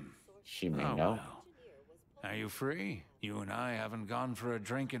 She may know. Well. Are you free? You and I haven't gone for a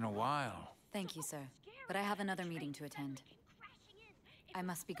drink in a while. Thank you, sir. But I have another meeting to attend. I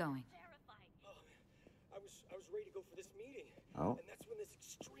must be going. I was ready to go for this meeting. Oh. And that's when this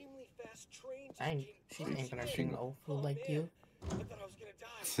extremely fast train She ain't gonna drink old food like you. I thought I was gonna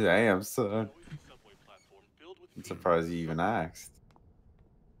die. Damn, son. I'm surprised you even asked.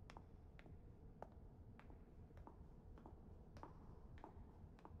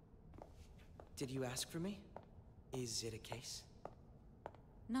 Did you ask for me? Is it a case?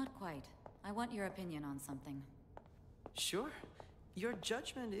 Not quite. I want your opinion on something. Sure. Your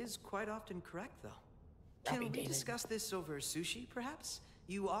judgment is quite often correct, though. Can we discuss this over sushi, perhaps?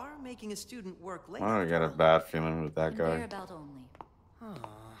 You are making a student work late. I got a bad feeling with that guy. Conveyor belt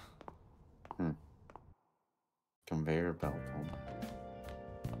only. Conveyor belt only.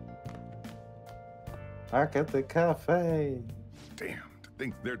 Back at the cafe. Damn, to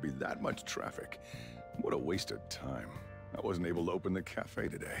think there'd be that much traffic. What a waste of time. I wasn't able to open the cafe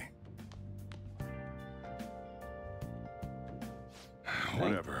today.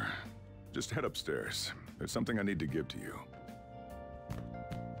 Whatever. Just head upstairs. There's something I need to give to you.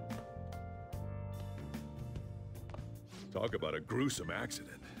 Talk about a gruesome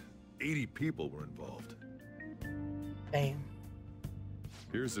accident. 80 people were involved. Bam.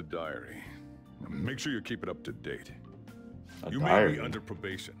 Here's the diary. Make sure you keep it up to date. You diary? may be under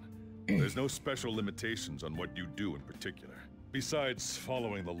probation. There's no special limitations on what you do in particular. Besides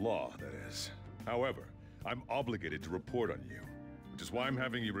following the law, that is. However, I'm obligated to report on you, which is why I'm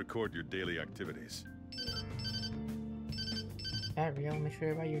having you record your daily activities. Alright, Ryo, make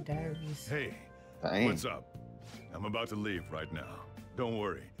sure about your diaries. Hey, what's up? I'm about to leave right now. Don't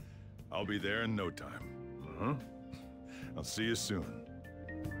worry. I'll be there in no time. I'll see you soon.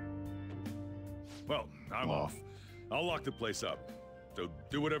 Well, I'm off. I'll lock the place up. So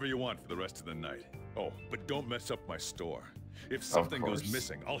do whatever you want for the rest of the night. Oh, but don't mess up my store. If something goes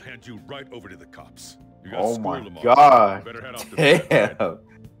missing, I'll hand you right over to the cops. You got school tomorrow. God. Better head off to Damn. bed, right?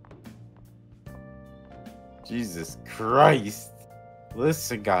 Jesus Christ.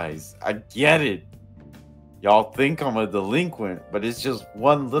 Listen, guys, I get it. Y'all think I'm a delinquent, but it's just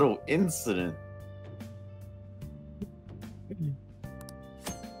one little incident.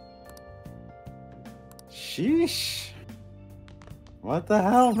 Sheesh. What the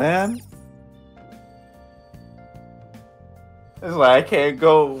hell, man? It's like I can't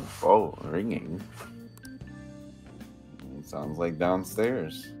go. Oh, ringing. It sounds like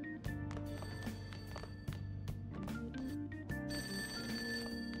downstairs.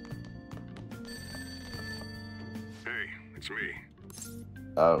 Hey, it's me.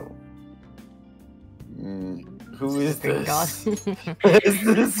 Oh. Who is Thank this? God. Is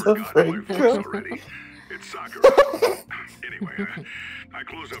this a prank call? It's Sakura. Anyway, I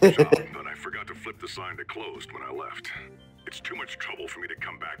closed up shop, but I forgot to flip the sign to closed when I left. It's too much trouble for me to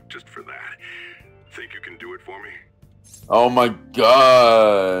come back just for that. Think you can do it for me? Oh my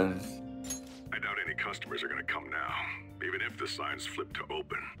God. I doubt any customers are gonna come now, even if the sign's flipped to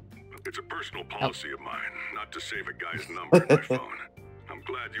open. It's a personal policy of mine, not to save a guy's number in my phone. I'm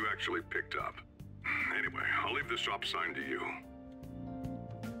glad you actually picked up. Anyway, I'll leave the shop sign to you.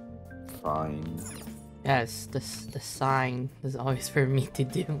 Fine. Yes, the sign is always for me to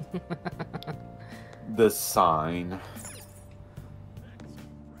do. The sign.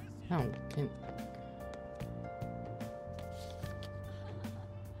 No, can...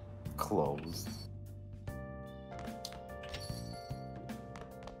 Closed.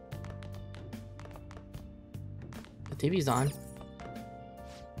 The TV's on.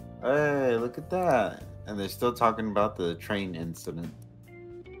 Hey, look at that. And they're still talking about the train incident.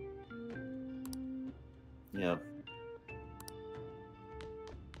 Yep.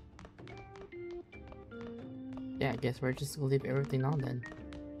 Yeah, I guess we're just gonna leave everything on then.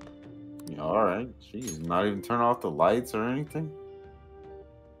 Yeah, alright. Jeez, not even turn off the lights or anything?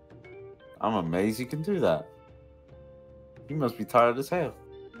 I'm amazed you can do that. You must be tired as hell.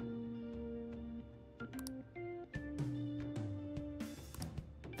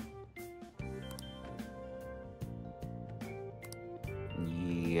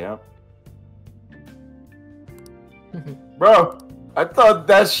 Yep. Bro, I thought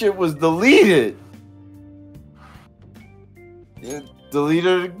that shit was deleted. Yeah, delete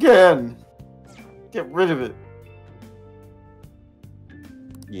it again. Get rid of it.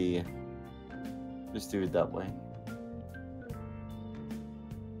 Yeah. Just do it that way.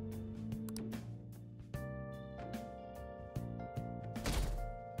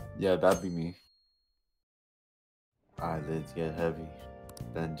 Yeah, that'd be me. Eyelids get heavy.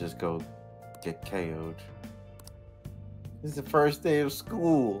 Then just go get KO'd. This is the first day of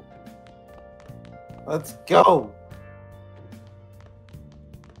school. Let's go.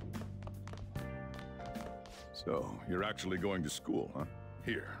 So, you're actually going to school, huh?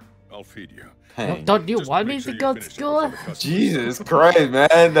 Here, I'll feed you. Hey. Don't you want me to go to school? Jesus Christ,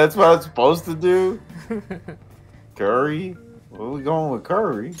 man. That's what I'm supposed to do? Curry? Where we going with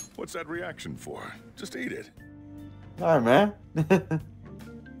curry? What's that reaction for? Just eat it. Alright, man.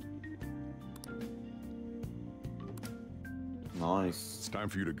 Nice. It's time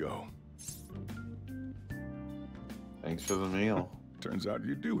for you to go. Thanks for the meal. Turns out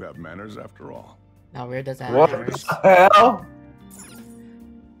you do have manners after all. Now where does that What the hell?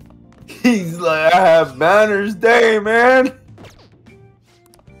 He's like, I have manners, dang man.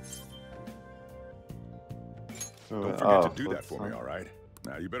 Don't forget to do that for me, all right?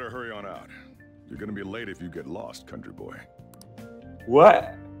 Now you better hurry on out. You're gonna be late if you get lost, country boy.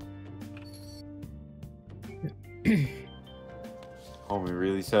 What? Homie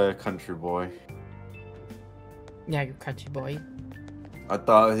really said country boy. Yeah, you're country boy. I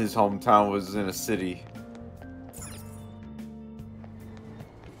thought his hometown was in a city.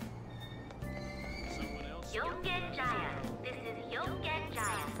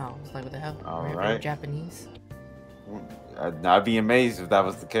 Oh, it's like what the hell? All We're right. Japanese. I'd be amazed if that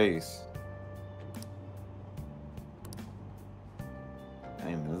was the case.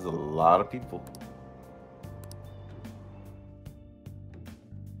 Damn, there's a lot of people.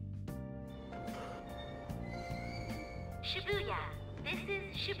 Shibuya. This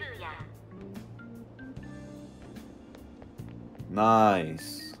is Shibuya.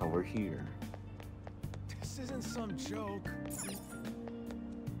 Nice. So we're here. This isn't some joke.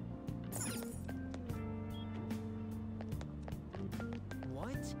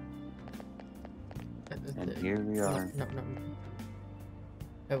 What? And here we are. No.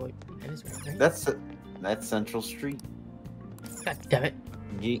 Oh wait, it is right. That's Central Street. God damn it.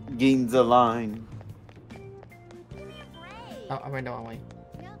 Ginza line. Oh, I went the wrong way.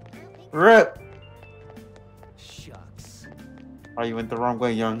 Rip. Shucks. Oh, you went the wrong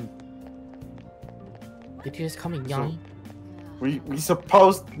way, young. Did you just call me young? We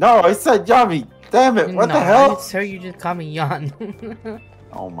supposed? No, I said yummy. Damn it! What no, the hell? Sir, you just call me young.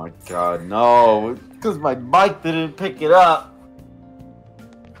 Oh my god, no! Because my mic didn't pick it up.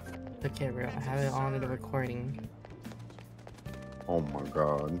 Okay, bro, I have it on the recording. Oh my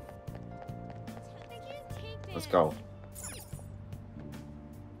god. Let's go.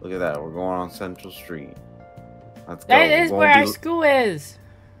 Look at that. We're going on Central Street. Let's go. That is where our school is.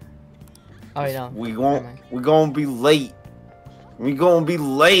 Oh, wait, no. We gonna be late. We gonna be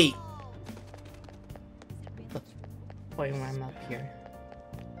late. Wait, when I'm up here.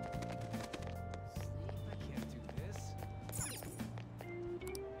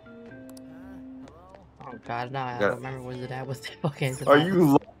 Oh god, no, I don't remember what that was. Okay, Are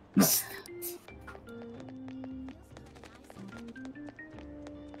you lost?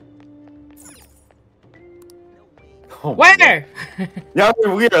 Oh where? Yeah,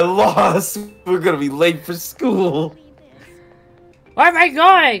 we are lost. We're gonna be late for school. Where am I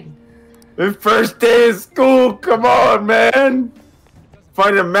going? The first day of school. Come on, man.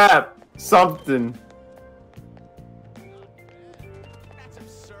 Find a map. Something. That's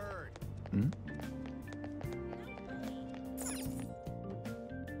absurd.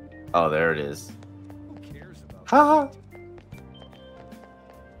 Oh, there it is. Who cares about Ha!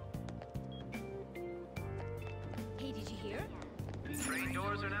 Hey, did you hear? Train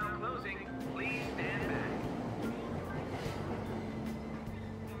doors are now closing. Please stand back.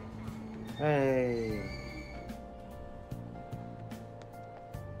 Hey.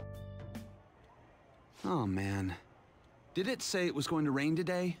 Oh man. Did it say it was going to rain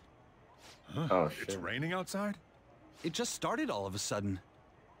today? Huh? Oh shit. It's raining outside? It just started all of a sudden.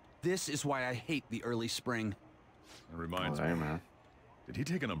 This is why I hate the early spring. It reminds me. Man. Did he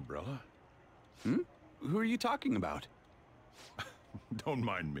take an umbrella? Who are you talking about? Don't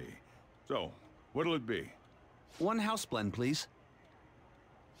mind me. So, what'll it be? One house blend, please.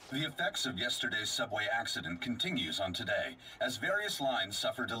 The effects of yesterday's subway accident continues on today, as various lines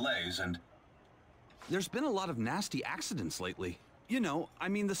suffer delays and... There's been a lot of nasty accidents lately. You know, I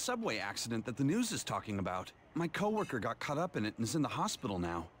mean the subway accident that the news is talking about. My coworker got caught up in it and is in the hospital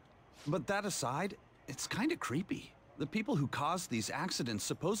now. But that aside, it's kind of creepy. The people who caused these accidents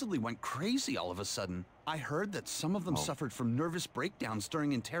supposedly went crazy all of a sudden. I heard that some of them suffered from nervous breakdowns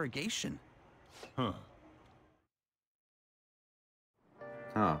during interrogation. Huh.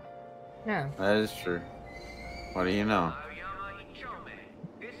 Huh. Yeah. That is true. What do you know?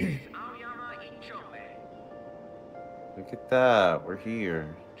 Look at that. We're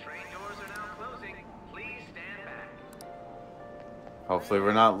here. Train doors are now closing. Please stand back. Hopefully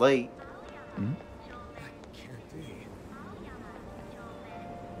we're not late.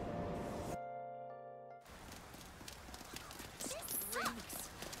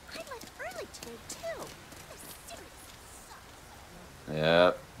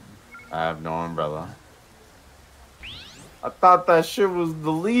 Yep. I have no umbrella. I thought that shit was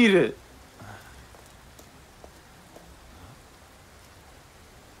deleted.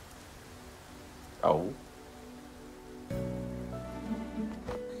 Oh.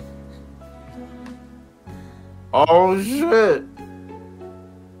 Oh shit!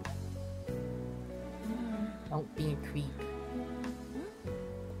 Don't be a creep.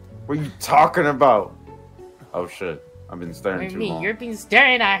 What are you talking about? Oh shit! I've been staring too long. You're been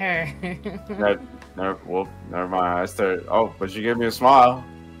staring at her. Never mind. I stared. Oh, but she gave me a smile.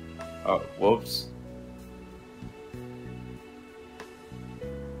 Oh, whoops.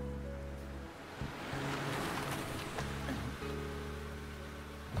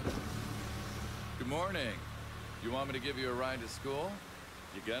 Good morning. You want me to give you a ride to school?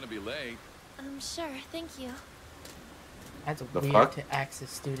 You're gonna be late. Sure, thank you. That's The weird fuck? to ask a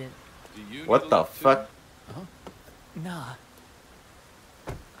student. Do you What the fuck? Huh? Nah.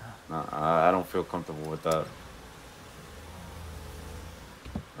 I don't feel comfortable with that.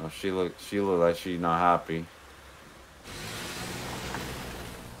 Oh, she look like she's not happy.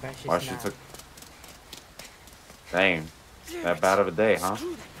 Why she took? Dang, that bad of a day, huh?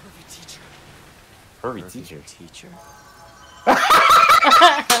 Pervy teacher.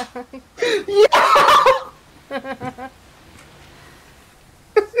 Yeah!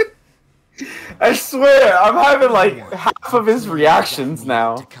 I swear, I'm having like half of his reactions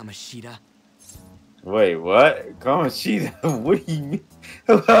now. Wait, what? Kamoshida? What do you mean?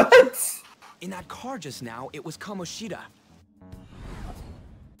 What? In that car just now, it was Kamoshida.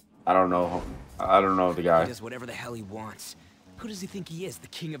 I don't know. I don't know the guy. He does whatever the hell he wants. Who does he think he is, the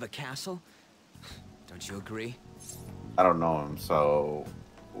king of the castle? Don't you agree? I don't know him, so...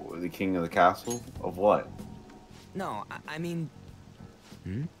 The king of the castle? Of what? No, I mean...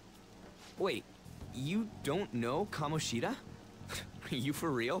 Hmm? Wait, you don't know Kamoshida? Are you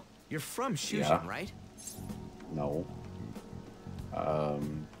for real? You're from Shujin, Yeah. right? No.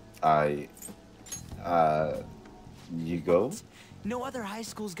 You go? No other high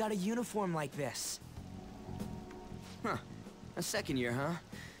school's got a uniform like this. Huh. A second year, huh?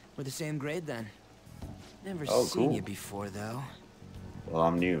 We're the same grade then. Never seen cool. you before, though. Well,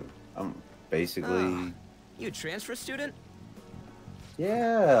 I'm new. I'm basically... You a transfer student?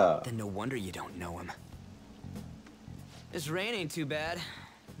 Yeah. Then no wonder you don't know him. This rain ain't too bad.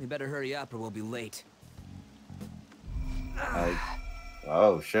 We better hurry up or we'll be late.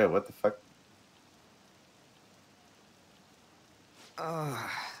 Oh shit, what the fuck?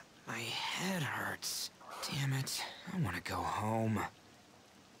 My head hurts. Damn it. I want to go home.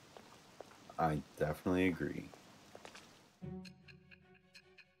 I definitely agree.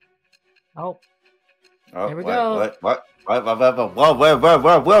 Oh. Oh, here we go. What? Whoa.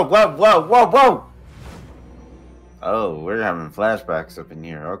 Oh, we're having flashbacks up in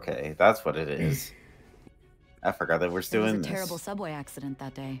here. Okay, that's what it is. I forgot that we're still in There was this. a terrible subway accident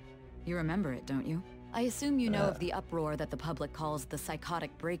that day. You remember it, don't you? I assume you know of the uproar that the public calls the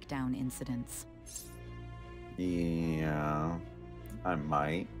psychotic breakdown incidents. Yeah, I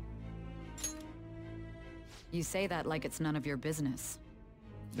might. You say that like it's none of your business.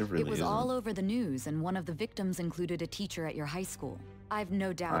 It really It was isn't. all over the news, and one of the victims included a teacher at your high school. I've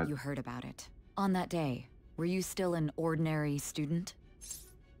no doubt you heard about it. On that day, were you still an ordinary student?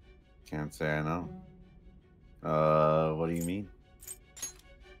 Can't say I know. What do you mean?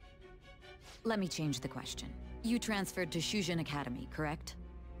 Let me change the question. You transferred to Shujin Academy, correct?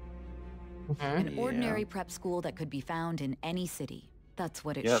 An ordinary prep school that could be found in any city. That's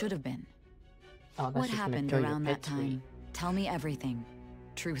what it should have been. Oh, that's What just gonna happened kill your around that picture. time? Tell me everything.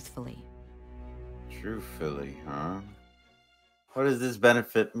 Truthfully. Truthfully, huh? What does this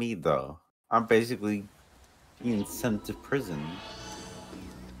benefit me, though? I'm basically being sent to prison.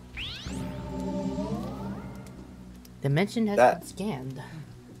 Dimension has been scanned.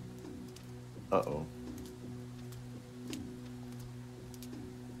 Uh-oh.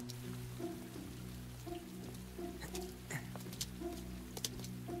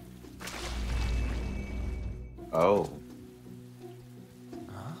 Oh.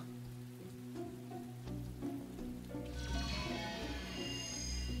 Huh?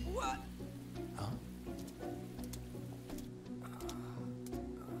 What? Huh?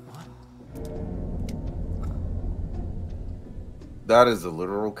 That is a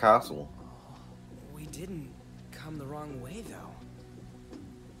literal castle. We didn't come the wrong way, though.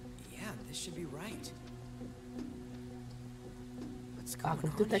 Yeah, this should be right. What's going Welcome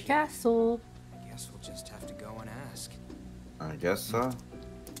on to the here? castle. I guess we'll just have to go and ask. I guess so.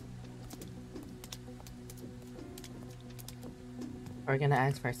 We're gonna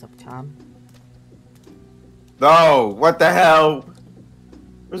ask for some calm. No, what the hell?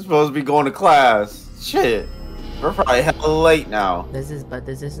 We're supposed to be going to class. Shit. We're probably hella late now. This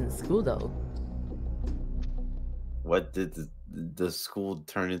isn't school though. What did the school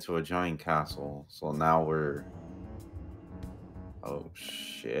turn into a giant castle? So now we're... Oh,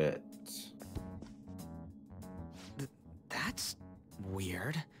 shit. That's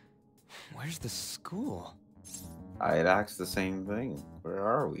weird. Where's the school? I'd asked the same thing. Where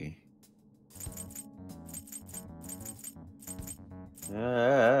are we?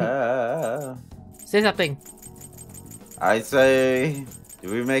 Say something. I say,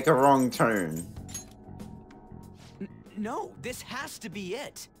 do we make a wrong turn? No, this has to be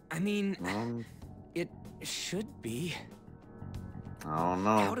it. I mean, it should be. I don't know.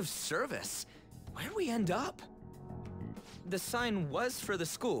 Out of service. Where'd we end up? The sign was for the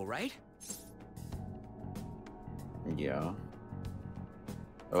school, right? Yeah.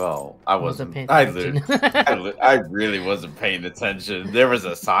 Well, I wasn't. paying I really wasn't paying attention. There was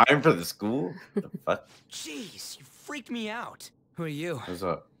a sign for the school. The fuck? Jeez, you freaked me out. Who are you? What's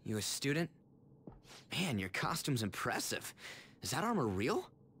up? You a student? Man, your costume's impressive. Is that armor real?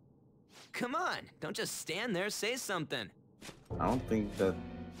 Come on, don't just stand there, say something. I don't think that...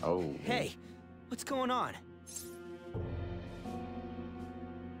 Oh. Hey, what's going on?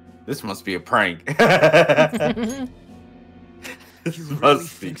 This must be a prank. This You must really be.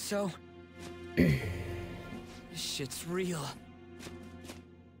 think so? This shit's real.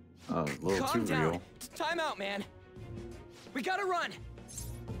 Oh, a little Calm too down. real. It's time out, man. We gotta run.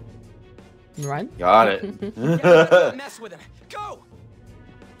 Run? Got it. Don't mess with him. Go.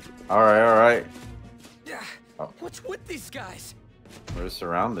 Alright, alright. Yeah. Oh. What's with these guys? We're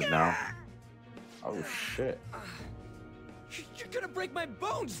surrounded now. Oh shit. You're gonna break my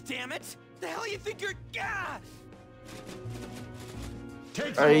bones, damn it! The hell you think you're? Ah!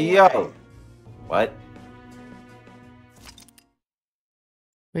 Hey yo. What?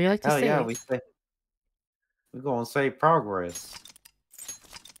 What do you like to Hell say? yeah, we're gonna say progress.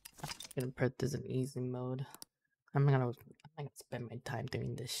 I'm gonna put this in easy mode. I'm not gonna spend my time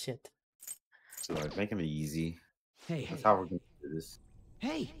doing this shit. So like making it easy. Hey. That's how we're gonna do this.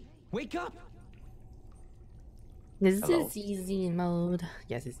 Hey, wake up! This Hello. is easy mode.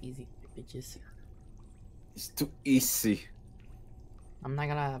 Yes, it's easy, bitches. It's too easy. I'm not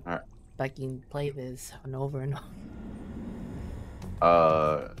gonna Alright. fucking play this over and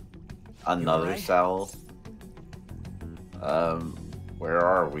over. Another right? cell. Where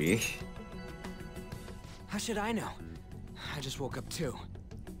are we? How should I know? I just woke up too.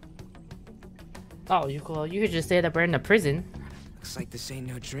 Oh, you could just say that we're in a prison. Looks like this ain't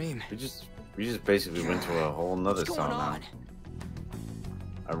no dream. We just basically went to a whole nother What's cell going now. on?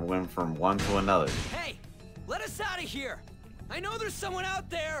 I went from one to another. Hey, let us out of here! I know there's someone out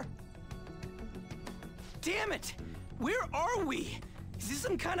there! Damn it! Where are we? Is this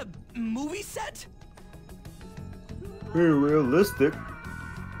some kind of movie set? Very realistic.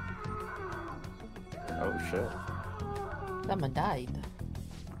 Oh shit. Someone died.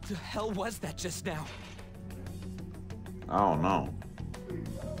 The hell was that just now? I don't know.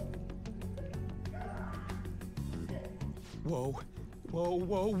 Whoa. Whoa,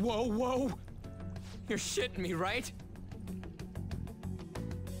 whoa, whoa, whoa! You're shitting me, right?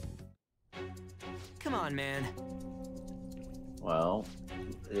 Come on, man. Well,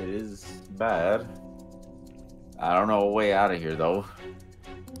 it is bad. I don't know a way out of here though.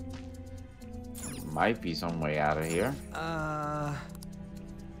 Might be some way out of here.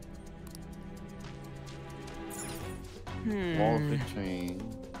 Wall between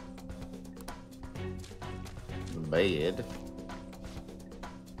the bed.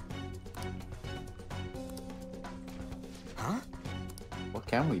 Huh? What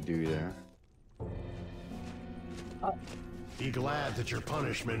can we do there? Be glad that your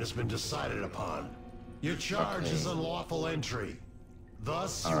punishment has been decided upon. Your charge is unlawful entry.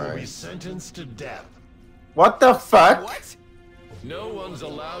 Thus, you will be sentenced to death. What the fuck? What? No one's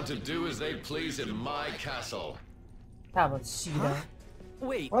allowed to do as they please in my castle. How about Shida?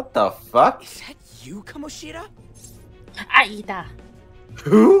 Wait. What the fuck? Is that you, Kamoshida? Aida.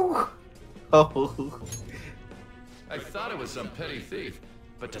 Who? Oh. I thought it was some petty thief,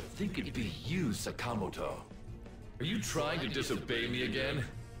 but to think it'd be you, Sakamoto. Are you trying to disobey me again?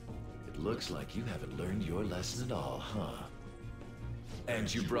 It looks like you haven't learned your lesson at all, huh?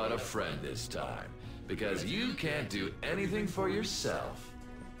 And you brought a friend this time, because you can't do anything for yourself.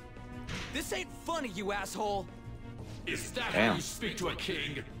 This ain't funny, you asshole! Is that how you speak to a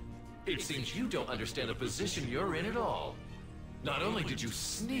king? It seems you don't understand the position you're in at all. Not only did you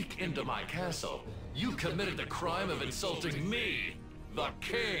sneak into my castle, you committed the crime of insulting me, the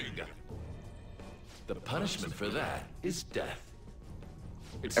king. The punishment for that is death.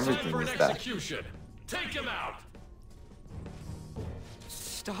 It's time for an execution. Take him out.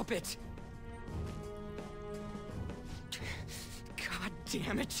 Stop it. God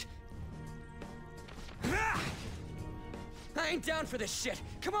damn it. Ah! I ain't down for this shit.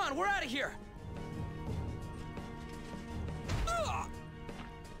 Come on, we're out of here.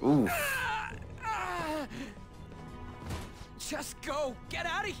 Oof. Just go! Get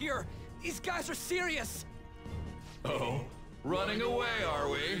out of here! These guys are serious! Oh, running away, are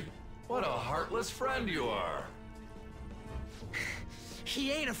we? What a heartless friend you are.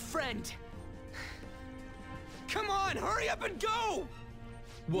 He ain't a friend! Come on, hurry up and go!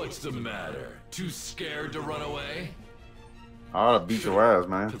 What's the matter? Too scared to run away? I ought to beat your ass,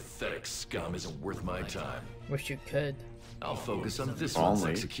 man. Pathetic scum isn't worth my time. Wish you could. I'll focus on this one's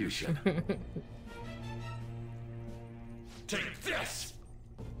execution. Take this!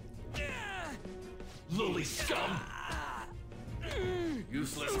 Lowly scum!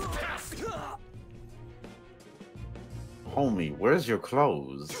 Useless pest! Homie, where's your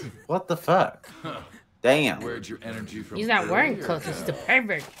clothes? What the fuck? Damn. Where'd your energy from? He's not wearing clothes. He's the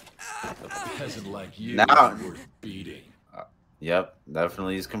pervert. A peasant like you Now, is worth beating. Yep,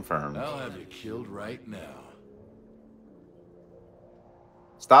 definitely is confirmed. I'll have you killed right now.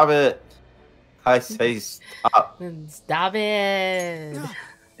 Stop it. I say stop. Stop it.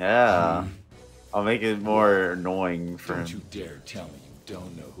 Yeah. I'll make it more annoying for him. Don't you dare tell me you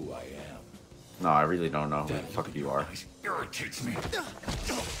don't know who I am. No, I really don't know who the fuck you are. Irritates me.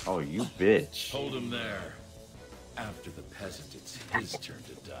 Oh, you bitch. Hold him there. After the peasant, it's his turn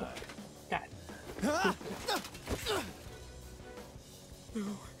to die. God.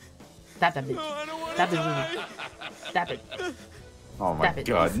 Stop that bitch. Stop it, Ruby. Stop it. Oh my Stop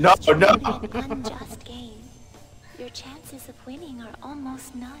god. it. No, no. An unjust game. Your chances of winning are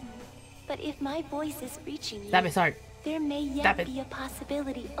almost none. But if my voice is reaching you, Stop it, sorry. there may Stop yet it. be a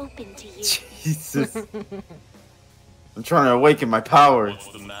possibility open to you. Jesus. I'm trying to awaken my power.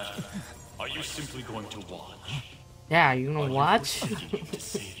 What's the matter? Are you simply going to watch? Yeah, you gonna watch? To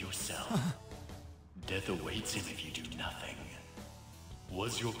save yourself. Death awaits him if you do nothing.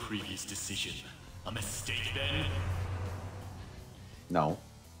 Was your previous decision a mistake then? No.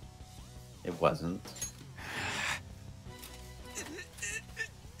 It wasn't.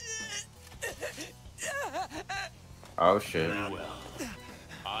 Oh shit. Very well.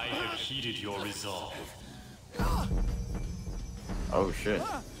 I have heeded your resolve. Oh shit.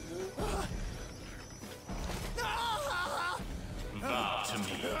 Vow to me.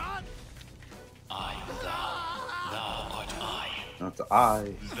 I am thou. Thou art I. Not the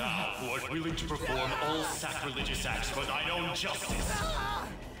eye. Thou who art willing to perform all sacrilegious acts for thine own justice.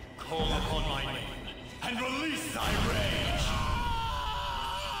 Call upon my name and release thy rage.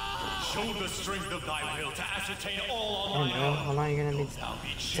 Show the strength of thy will to ascertain all on thine own. How long are you gonna be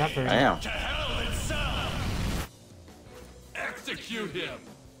suffering? I am. To hell itself. Execute him.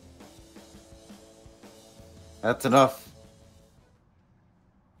 That's enough.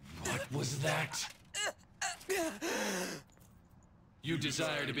 What was that? You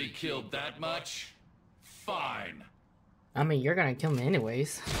desire to be killed that much? Fine. I mean, you're gonna kill me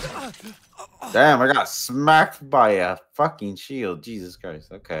anyways. Damn, I got smacked by a fucking shield. Jesus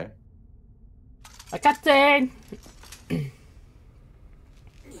Christ. Okay. I got it.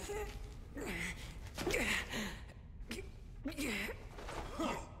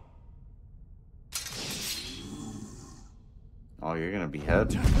 Oh, you're gonna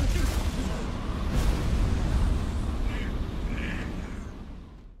behead?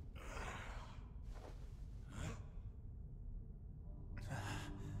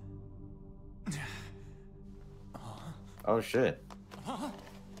 Oh shit. I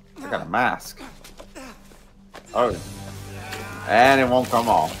got a mask. Oh. And it won't come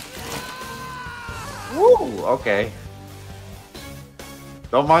off. Woo! Okay.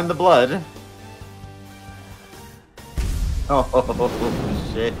 Don't mind the blood. Oh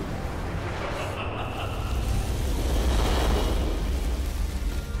shit.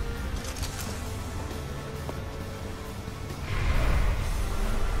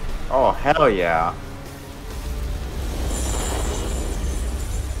 Oh hell yeah.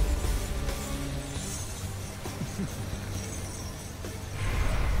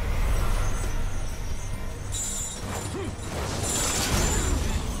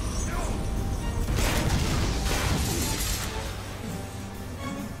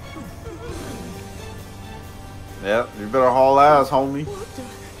 Yep, you better haul ass, homie.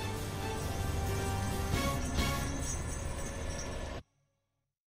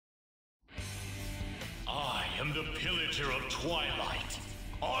 I am the pillager of Twilight.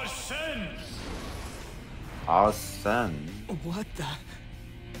 Arsene! Arsene? What the?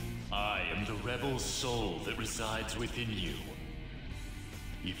 I am the rebel soul that resides within you.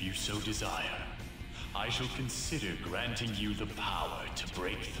 If you so desire, I shall consider granting you the power to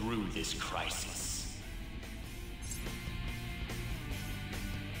break through this crisis.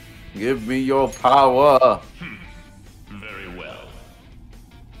 Give me your power. Very well.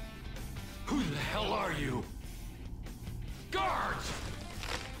 hell are you? Guards!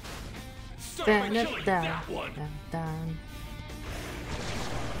 Start by killing that one.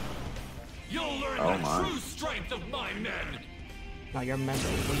 You'll learn the true strength of my men. Now you're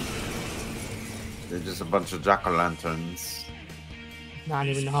mental. They're just a bunch of jack-o'-lanterns. Not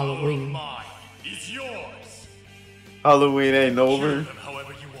even Halloween. Is yours. Halloween ain't over.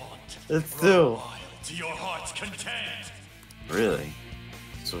 However you want. It's still. To your heart's content. Really?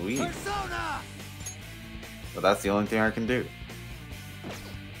 Sweet. Persona! But that's the only thing I can do.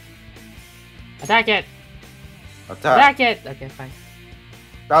 Attack it! Attack it! Okay, fine.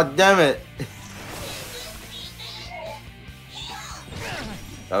 God damn it!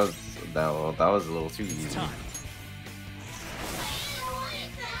 that was a little too easy.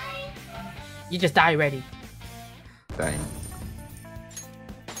 You just die already. Dang.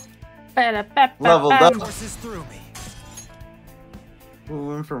 Leveled up. Forces through me.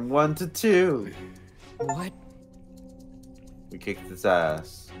 Moving from 1 to 2. What? We kicked his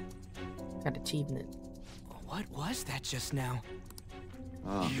ass. Got achievement. What was that just now?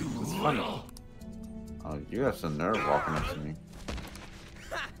 Oh, it's funny. Oh, you have some nerve walking up to me.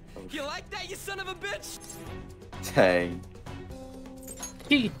 You like that, you son of a bitch? Dang.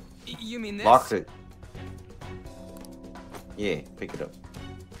 You mean this? Lock it. Yeah, pick it up.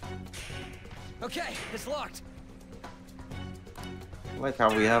 Okay, it's locked. I like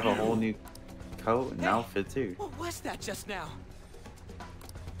how we have a whole new coat and outfit too. What was that just now?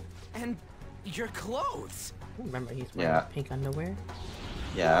 And your clothes. Remember, he's wearing pink underwear.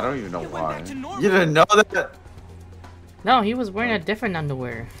 Yeah, I don't even know why. You didn't know that? No, he was wearing a different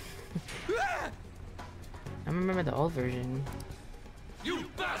underwear. I remember the old version. You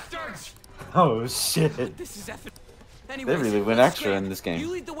bastards! Oh shit! This is effing. They really went extra in this game. You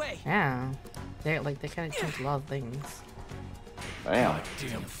lead the way. Yeah, they kind of changed a lot of things. Damn.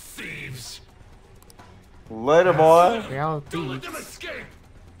 Damn thieves! Later, boy. They're all Don't let thieves. them escape!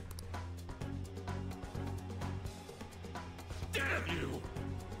 Damn you!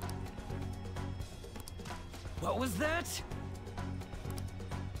 What was that?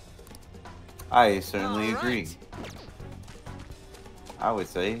 I certainly agree. I would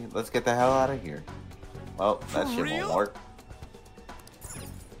say, let's get the hell out of here. Well, that shit won't work.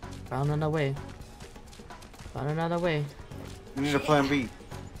 Found another way. Found another way. We need a plan B.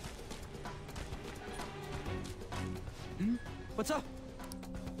 What's up?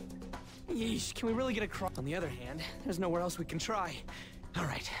 Yeesh, can we really get across? On the other hand, there's nowhere else we can try. All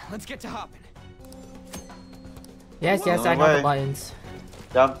right, let's get to hopping. Yes, yes, I know the buttons.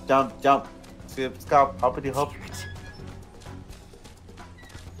 Jump, jump, jump. Skip, scop, hoppity hop.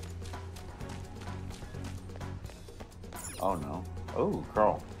 Oh no. Oh,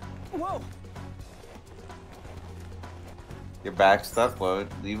 crawl. Whoa. Your back stuff load.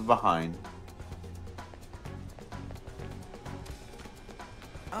 Leave it behind.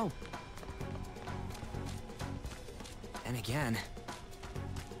 Oh. And again.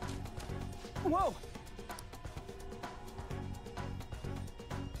 Whoa.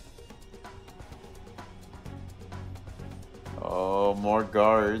 Oh, more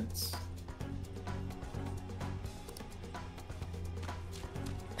guards.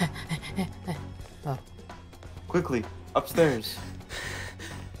 Oh. Quickly, upstairs.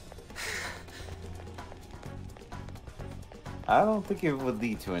 I don't think it would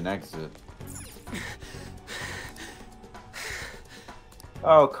lead to an exit.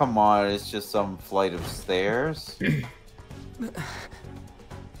 Oh, come on, it's just some flight of stairs.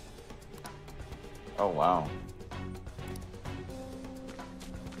 Oh, wow.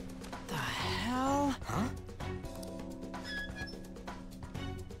 The hell? Huh?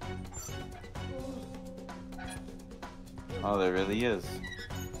 Oh, there really is.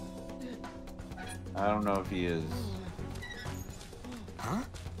 I don't know if he is. Huh?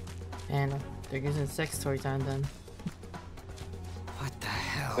 And they're using sex toy time then. What the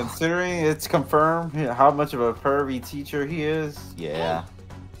hell? Considering it's confirmed how much of a pervy teacher he is, yeah.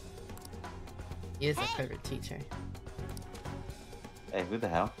 He is a favorite teacher. Hey, who the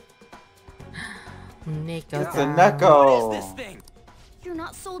hell? Nico. It's a Neko. What is this thing? You're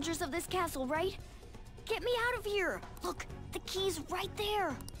not soldiers of this castle, right? Get me out of here! Look, the key's right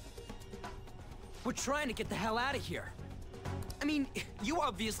there! We're trying to get the hell out of here. I mean, you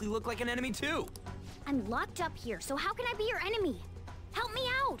obviously look like an enemy too. I'm locked up here, so how can I be your enemy? Help me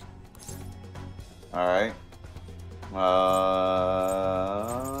out! Alright.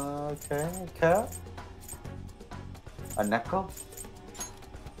 Okay. A Neko?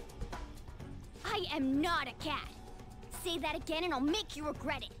 I am not a cat. Say that again and I'll make you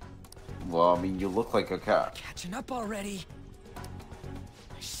regret it. Well, I mean, you look like a cat. Catching up already.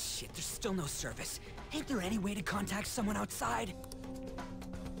 Shit, there's still no service. Ain't there any way to contact someone outside?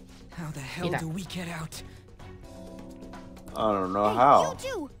 How the hell do we get out? I don't know how.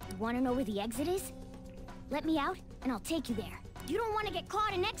 You too! Want to know where the exit is? Let me out, and I'll take you there. You don't want to get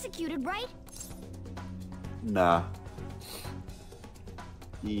caught and executed, right? Nah.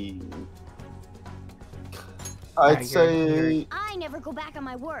 I'd say... I never go back on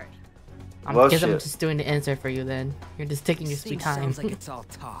my word. I guess I'm just doing the answer for you then. You're just taking your sweet time. Sounds like it's all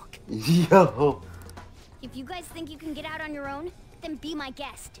talk. Yo. If you guys think you can get out on your own, then be my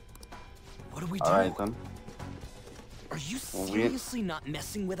guest. What do we do? Alright then. Are you seriously not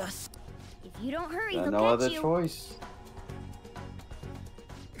messing with us? If you don't hurry, they'll no catch other you. choice.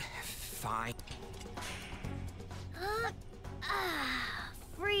 Fine.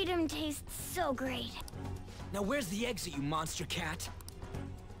 Freedom tastes so great. Now where's the exit, you monster cat?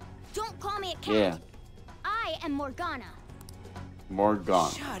 Don't call me a cat. Yeah. I am Morgana.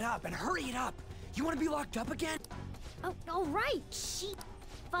 Morgana. Shut up and hurry it up. You want to be locked up again? Oh, all right. Shit.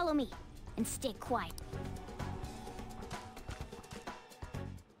 Follow me and stay quiet.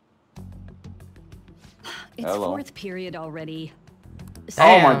 It's Hello. 4th period already.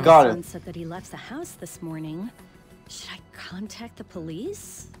 Oh my God. Someone said that he left the house this morning. Should I contact the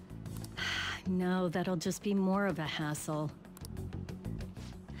police? No, that'll just be more of a hassle.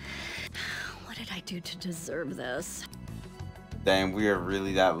 What did I do to deserve this? Damn, we are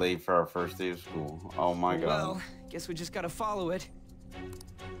really that late for our first day of school. Oh my God. Well, guess we just gotta follow it.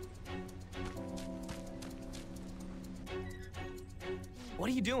 What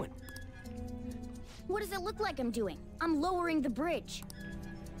are you doing? What does it look like I'm doing? I'm lowering the bridge.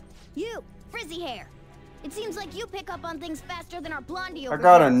 You, frizzy hair. It seems like you pick up on things faster than our blondie over I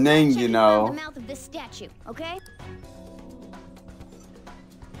got here. a name, Check you it around know. the mouth of this statue, okay?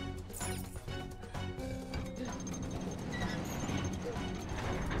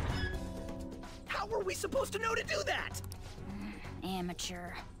 How were we supposed to know to do that?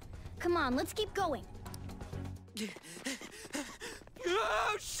 Amateur. Come on, let's keep going.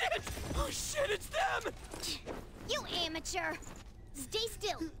 Oh shit! Oh shit, it's them! You amateur! Stay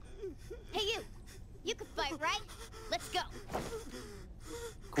still. Hey you! You can fight, right? Let's go.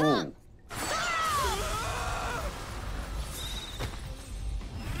 Cool.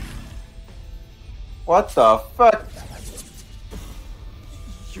 What the fuck?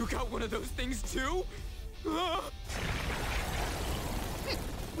 You got one of those things too?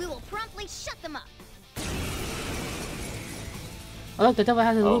 We will promptly shut them up. Oh look, the devil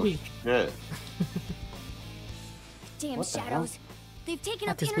has a ruby. Shit. Damn What the shadows. hell? They've taken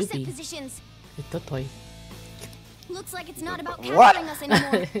Not up this intercept ruby. positions. It's a toy. Looks like it's not about What? capturing us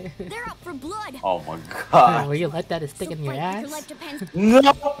anymore. They're up for blood. Oh my God. Will you let that stick in your Fight like your ass? life depends.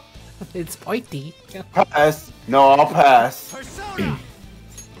 No. It's pointy. Pass. No, I'll pass. Persona!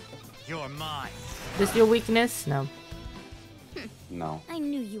 You're mine. This your weakness? No. No. I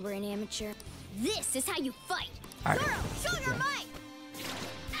knew you were an amateur. This is how you fight. All right. Zoro, show your might.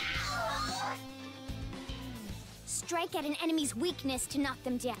 Strike at an enemy's weakness to knock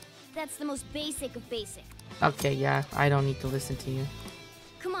them down. That's the most basic of basic. Okay, yeah, I don't need to listen to you.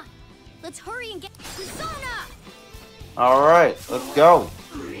 Come on, let's hurry and get Persona. All right, let's go.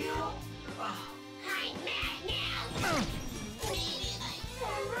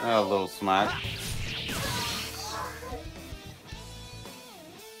 A little smack.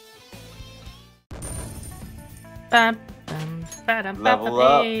 Bam, bam, ba-dam, Level ba-ba,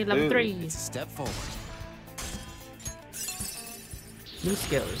 up, hey, level dude. 3. Step forward. New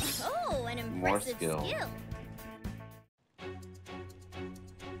skills. Oh, an More impressive skill. skill.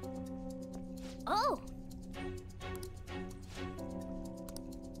 Oh,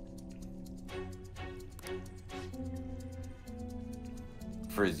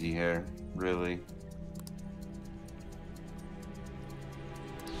 Frizzy hair, really.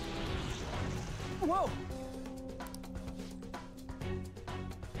 Whoa!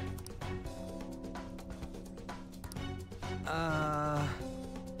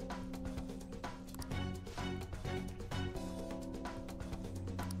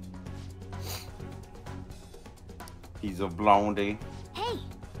 He's a blondie. hey.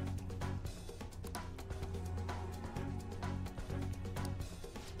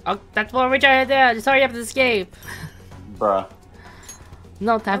 Oh, that's what we're trying to do. Just hurry up to escape. Bruh.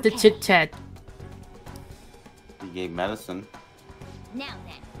 No time to Okay. chit chat. He gave medicine. Now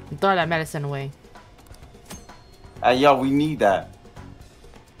then. Throw that medicine away. Hey, yo, we need that.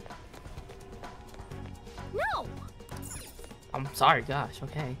 No. I'm sorry, gosh,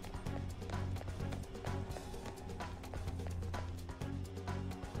 okay.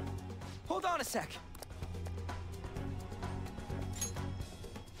 Hold on a sec.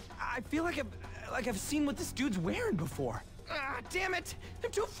 I feel like I've seen what this dude's wearing before. Ah, damn it!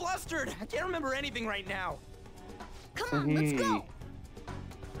 I'm too flustered. I can't remember anything right now. Come on, let's go.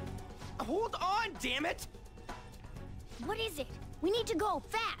 Hold on, damn it! What is it? We need to go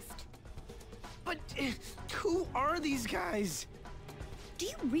fast. But who are these guys? Do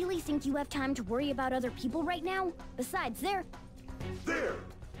you really think you have time to worry about other people right now? Besides, they're... There!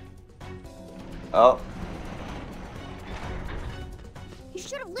 Oh. You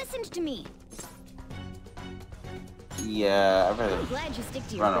should have listened to me. Yeah, I better I'm glad you stick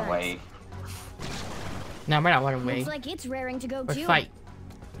to your run guns. away. No, we're not running away. Looks like it's raring to go We're too. fight.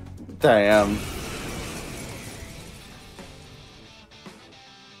 Damn.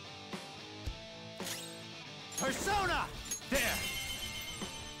 Persona! There!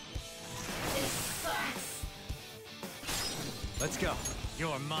 This sucks. Let's go.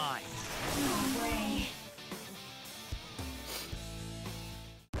 You're mine. No way.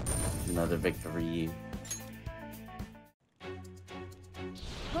 Another victory.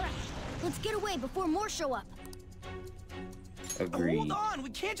 Alright, let's get away before more show up. Agreed. Hold on, we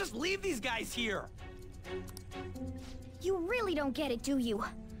can't just leave these guys here. You really don't get it, do you?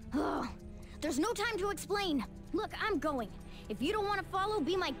 Ugh. There's no time to explain. Look, I'm going. If you don't want to follow,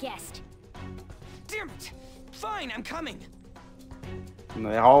 be my guest. Damn it! Fine, I'm coming.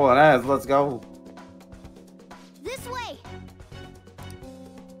 They hauling ass. Let's go. This way.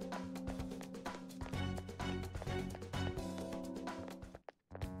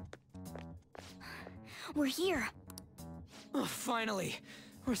 We're here. Oh, finally,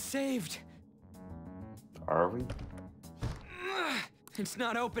 we're saved. Are we? It's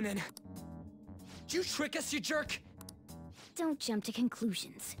not opening. Did you trick us, you jerk? Don't jump to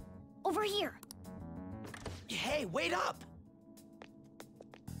conclusions. Over here. Hey, wait up!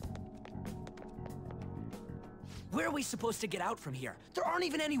 Where are we supposed to get out from here? There aren't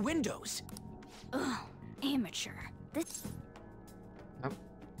even any windows. Ugh, amateur. This...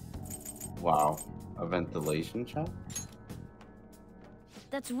 Wow. A ventilation shaft?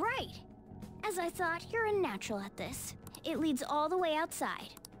 That's right. As I thought, you're a natural at this. It leads all the way outside.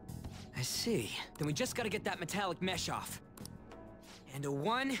 I see. Then we just gotta get that metallic mesh off. And a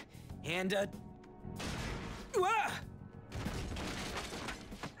 1, and a... Ah!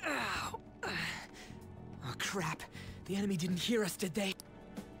 Ow. Oh, crap. The enemy didn't hear us, did they?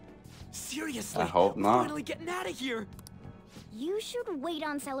 Seriously? I hope we're not. finally getting out of here. You should wait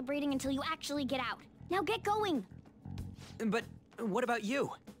on celebrating until you actually get out. Now get going. But what about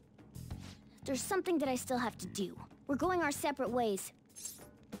you? There's something that I still have to do. We're going our separate ways.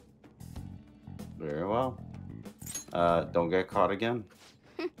 Very well. Don't get caught again.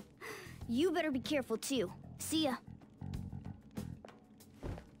 You better be careful too. See ya.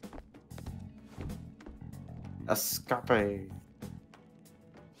 Escape.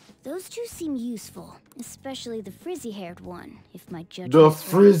 Those two seem useful, especially the frizzy-haired one, if my judgment The is right.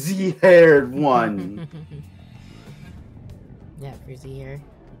 frizzy-haired one. Yeah, frizzy hair.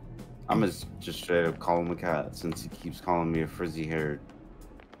 I'm just straight up call him a cat since he keeps calling me a frizzy-haired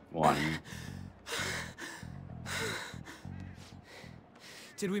one.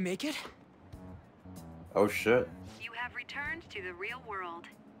 Did we make it? Oh shit. You have returned to the real world.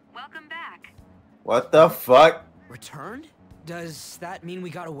 Welcome back. What the fuck? Returned? Does that mean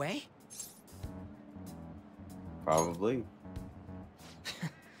we got away? Probably.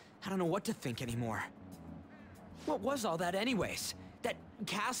 I don't know what to think anymore. What was all that anyways? That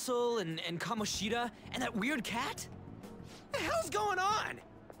castle and Kamoshida and that weird cat? What the hell's going on?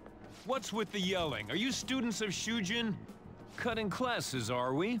 What's with the yelling? Are you students of Shujin? Cutting classes,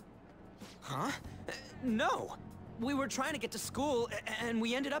 are we? Huh? No. We were trying to get to school and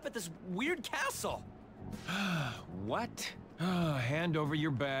we ended up at this weird castle. What? Hand over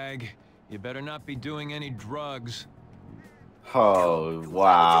your bag. You better not be doing any drugs. Oh,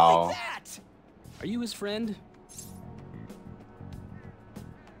 wow. Are you his friend?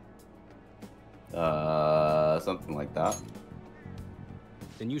 Something like that.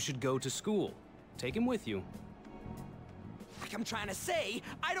 Then you should go to school. Take him with you. Like I'm trying to say,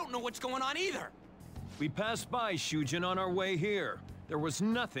 I don't know what's going on either. We passed by Shujin on our way here. There was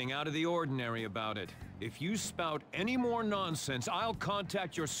nothing out of the ordinary about it. If you spout any more nonsense, I'll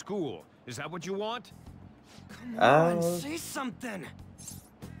contact your school. Is that what you want? Come on, say something.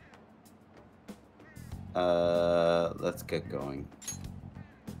 Let's get going.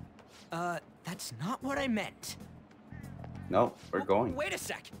 That's not what I meant. No, we're going. Wait a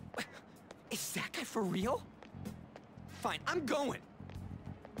sec. Is that guy for real? Fine, I'm going.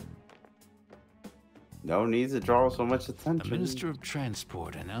 No need to draw so much attention. The Minister of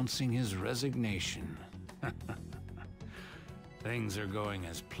Transport announcing his resignation. Things are going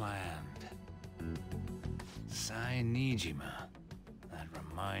as planned. Sainijima. That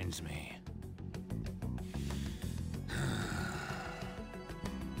reminds me.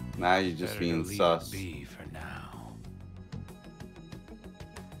 Now you're just being sus. Be for now.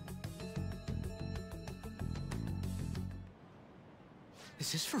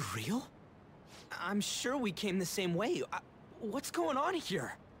 Is this for real? I'm sure we came the same way. What's going on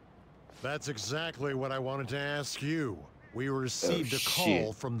here? That's exactly what I wanted to ask you. We received a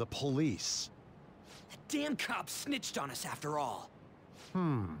call from the police. The damn cops snitched on us after all.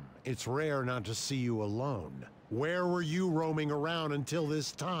 It's rare not to see you alone. Where were you roaming around until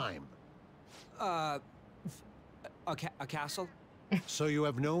this time? A castle? So you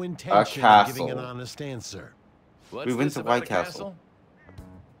have no intention of giving an honest answer. We went to White Castle.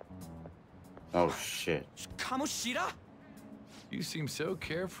 Oh shit. Kamoshida? You seem so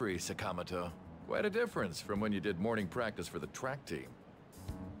carefree, Sakamoto. Quite a difference from when you did morning practice for the track team.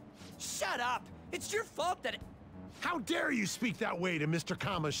 Shut up! It's your fault that How dare you speak that way to Mr.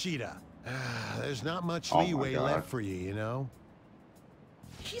 Kamoshida? There's not much leeway left for you, you know?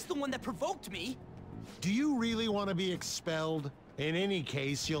 He's the one that provoked me! Do you really want to be expelled? In any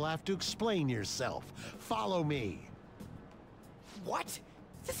case, you'll have to explain yourself. Follow me. What?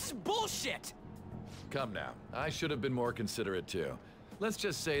 This is bullshit! Come now, I should have been more considerate too. Let's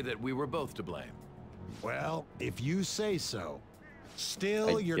just say that we were both to blame. Well, if you say so.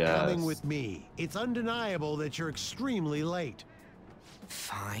 Still, you're coming with me. It's undeniable that you're extremely late.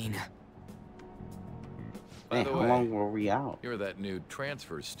 Fine. By the way, how long were we out? You're that new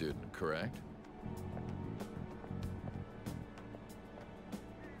transfer student, correct?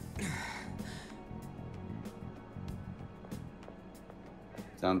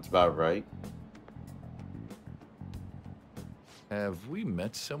 Sounds about right. Have we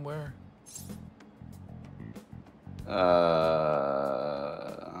met somewhere?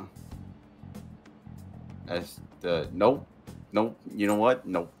 Nope. Nope. You know what?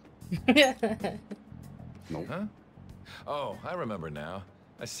 Nope. Nope. Huh? Oh, I remember now.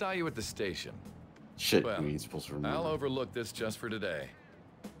 I saw you at the station. Shit, well, we ain't supposed to remember. I'll overlook this just for today.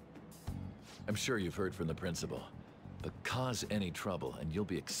 I'm sure you've heard from the principal, but cause any trouble and you'll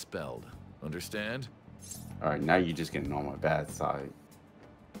be expelled. Understand? Alright, now you're just getting on my bad side.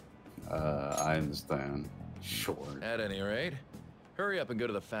 I understand. Sure. At any rate, hurry up and go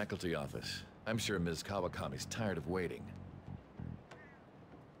to the faculty office. I'm sure Ms. Kawakami's tired of waiting.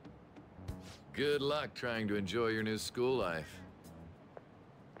 Good luck trying to enjoy your new school life.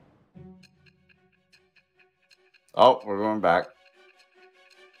 Oh, we're going back.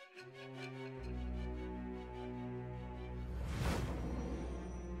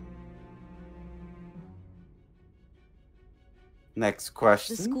 Next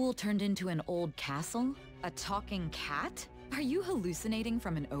question. The school turned into an old castle? A talking cat? Are you hallucinating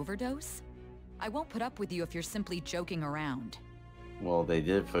from an overdose? I won't put up with you if you're simply joking around. Well, they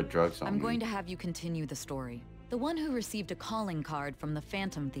did put drugs on I'm me. going to have you continue the story. The one who received a calling card from the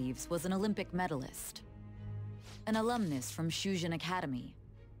Phantom Thieves was an Olympic medalist. An alumnus from Shujin Academy.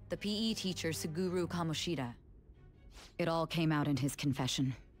 The PE teacher Suguru Kamoshida. It all came out in his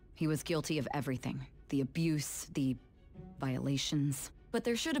confession. He was guilty of everything. The abuse, the violations. But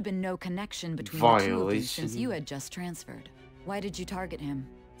there should have been no connection between the two of you since you had just transferred. Why did you target him?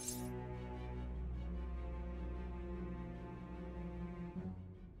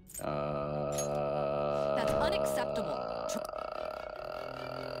 That's unacceptable.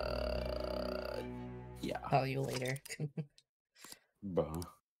 Yeah. Call you later. Bruh.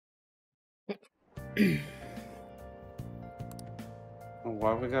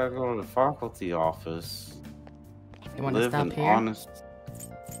 Why we gotta go to the faculty office? You want to stop here? Honest.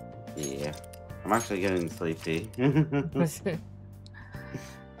 Yeah. I'm actually getting sleepy.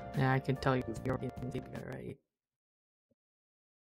 Yeah, I can tell you're getting sleepy, alright.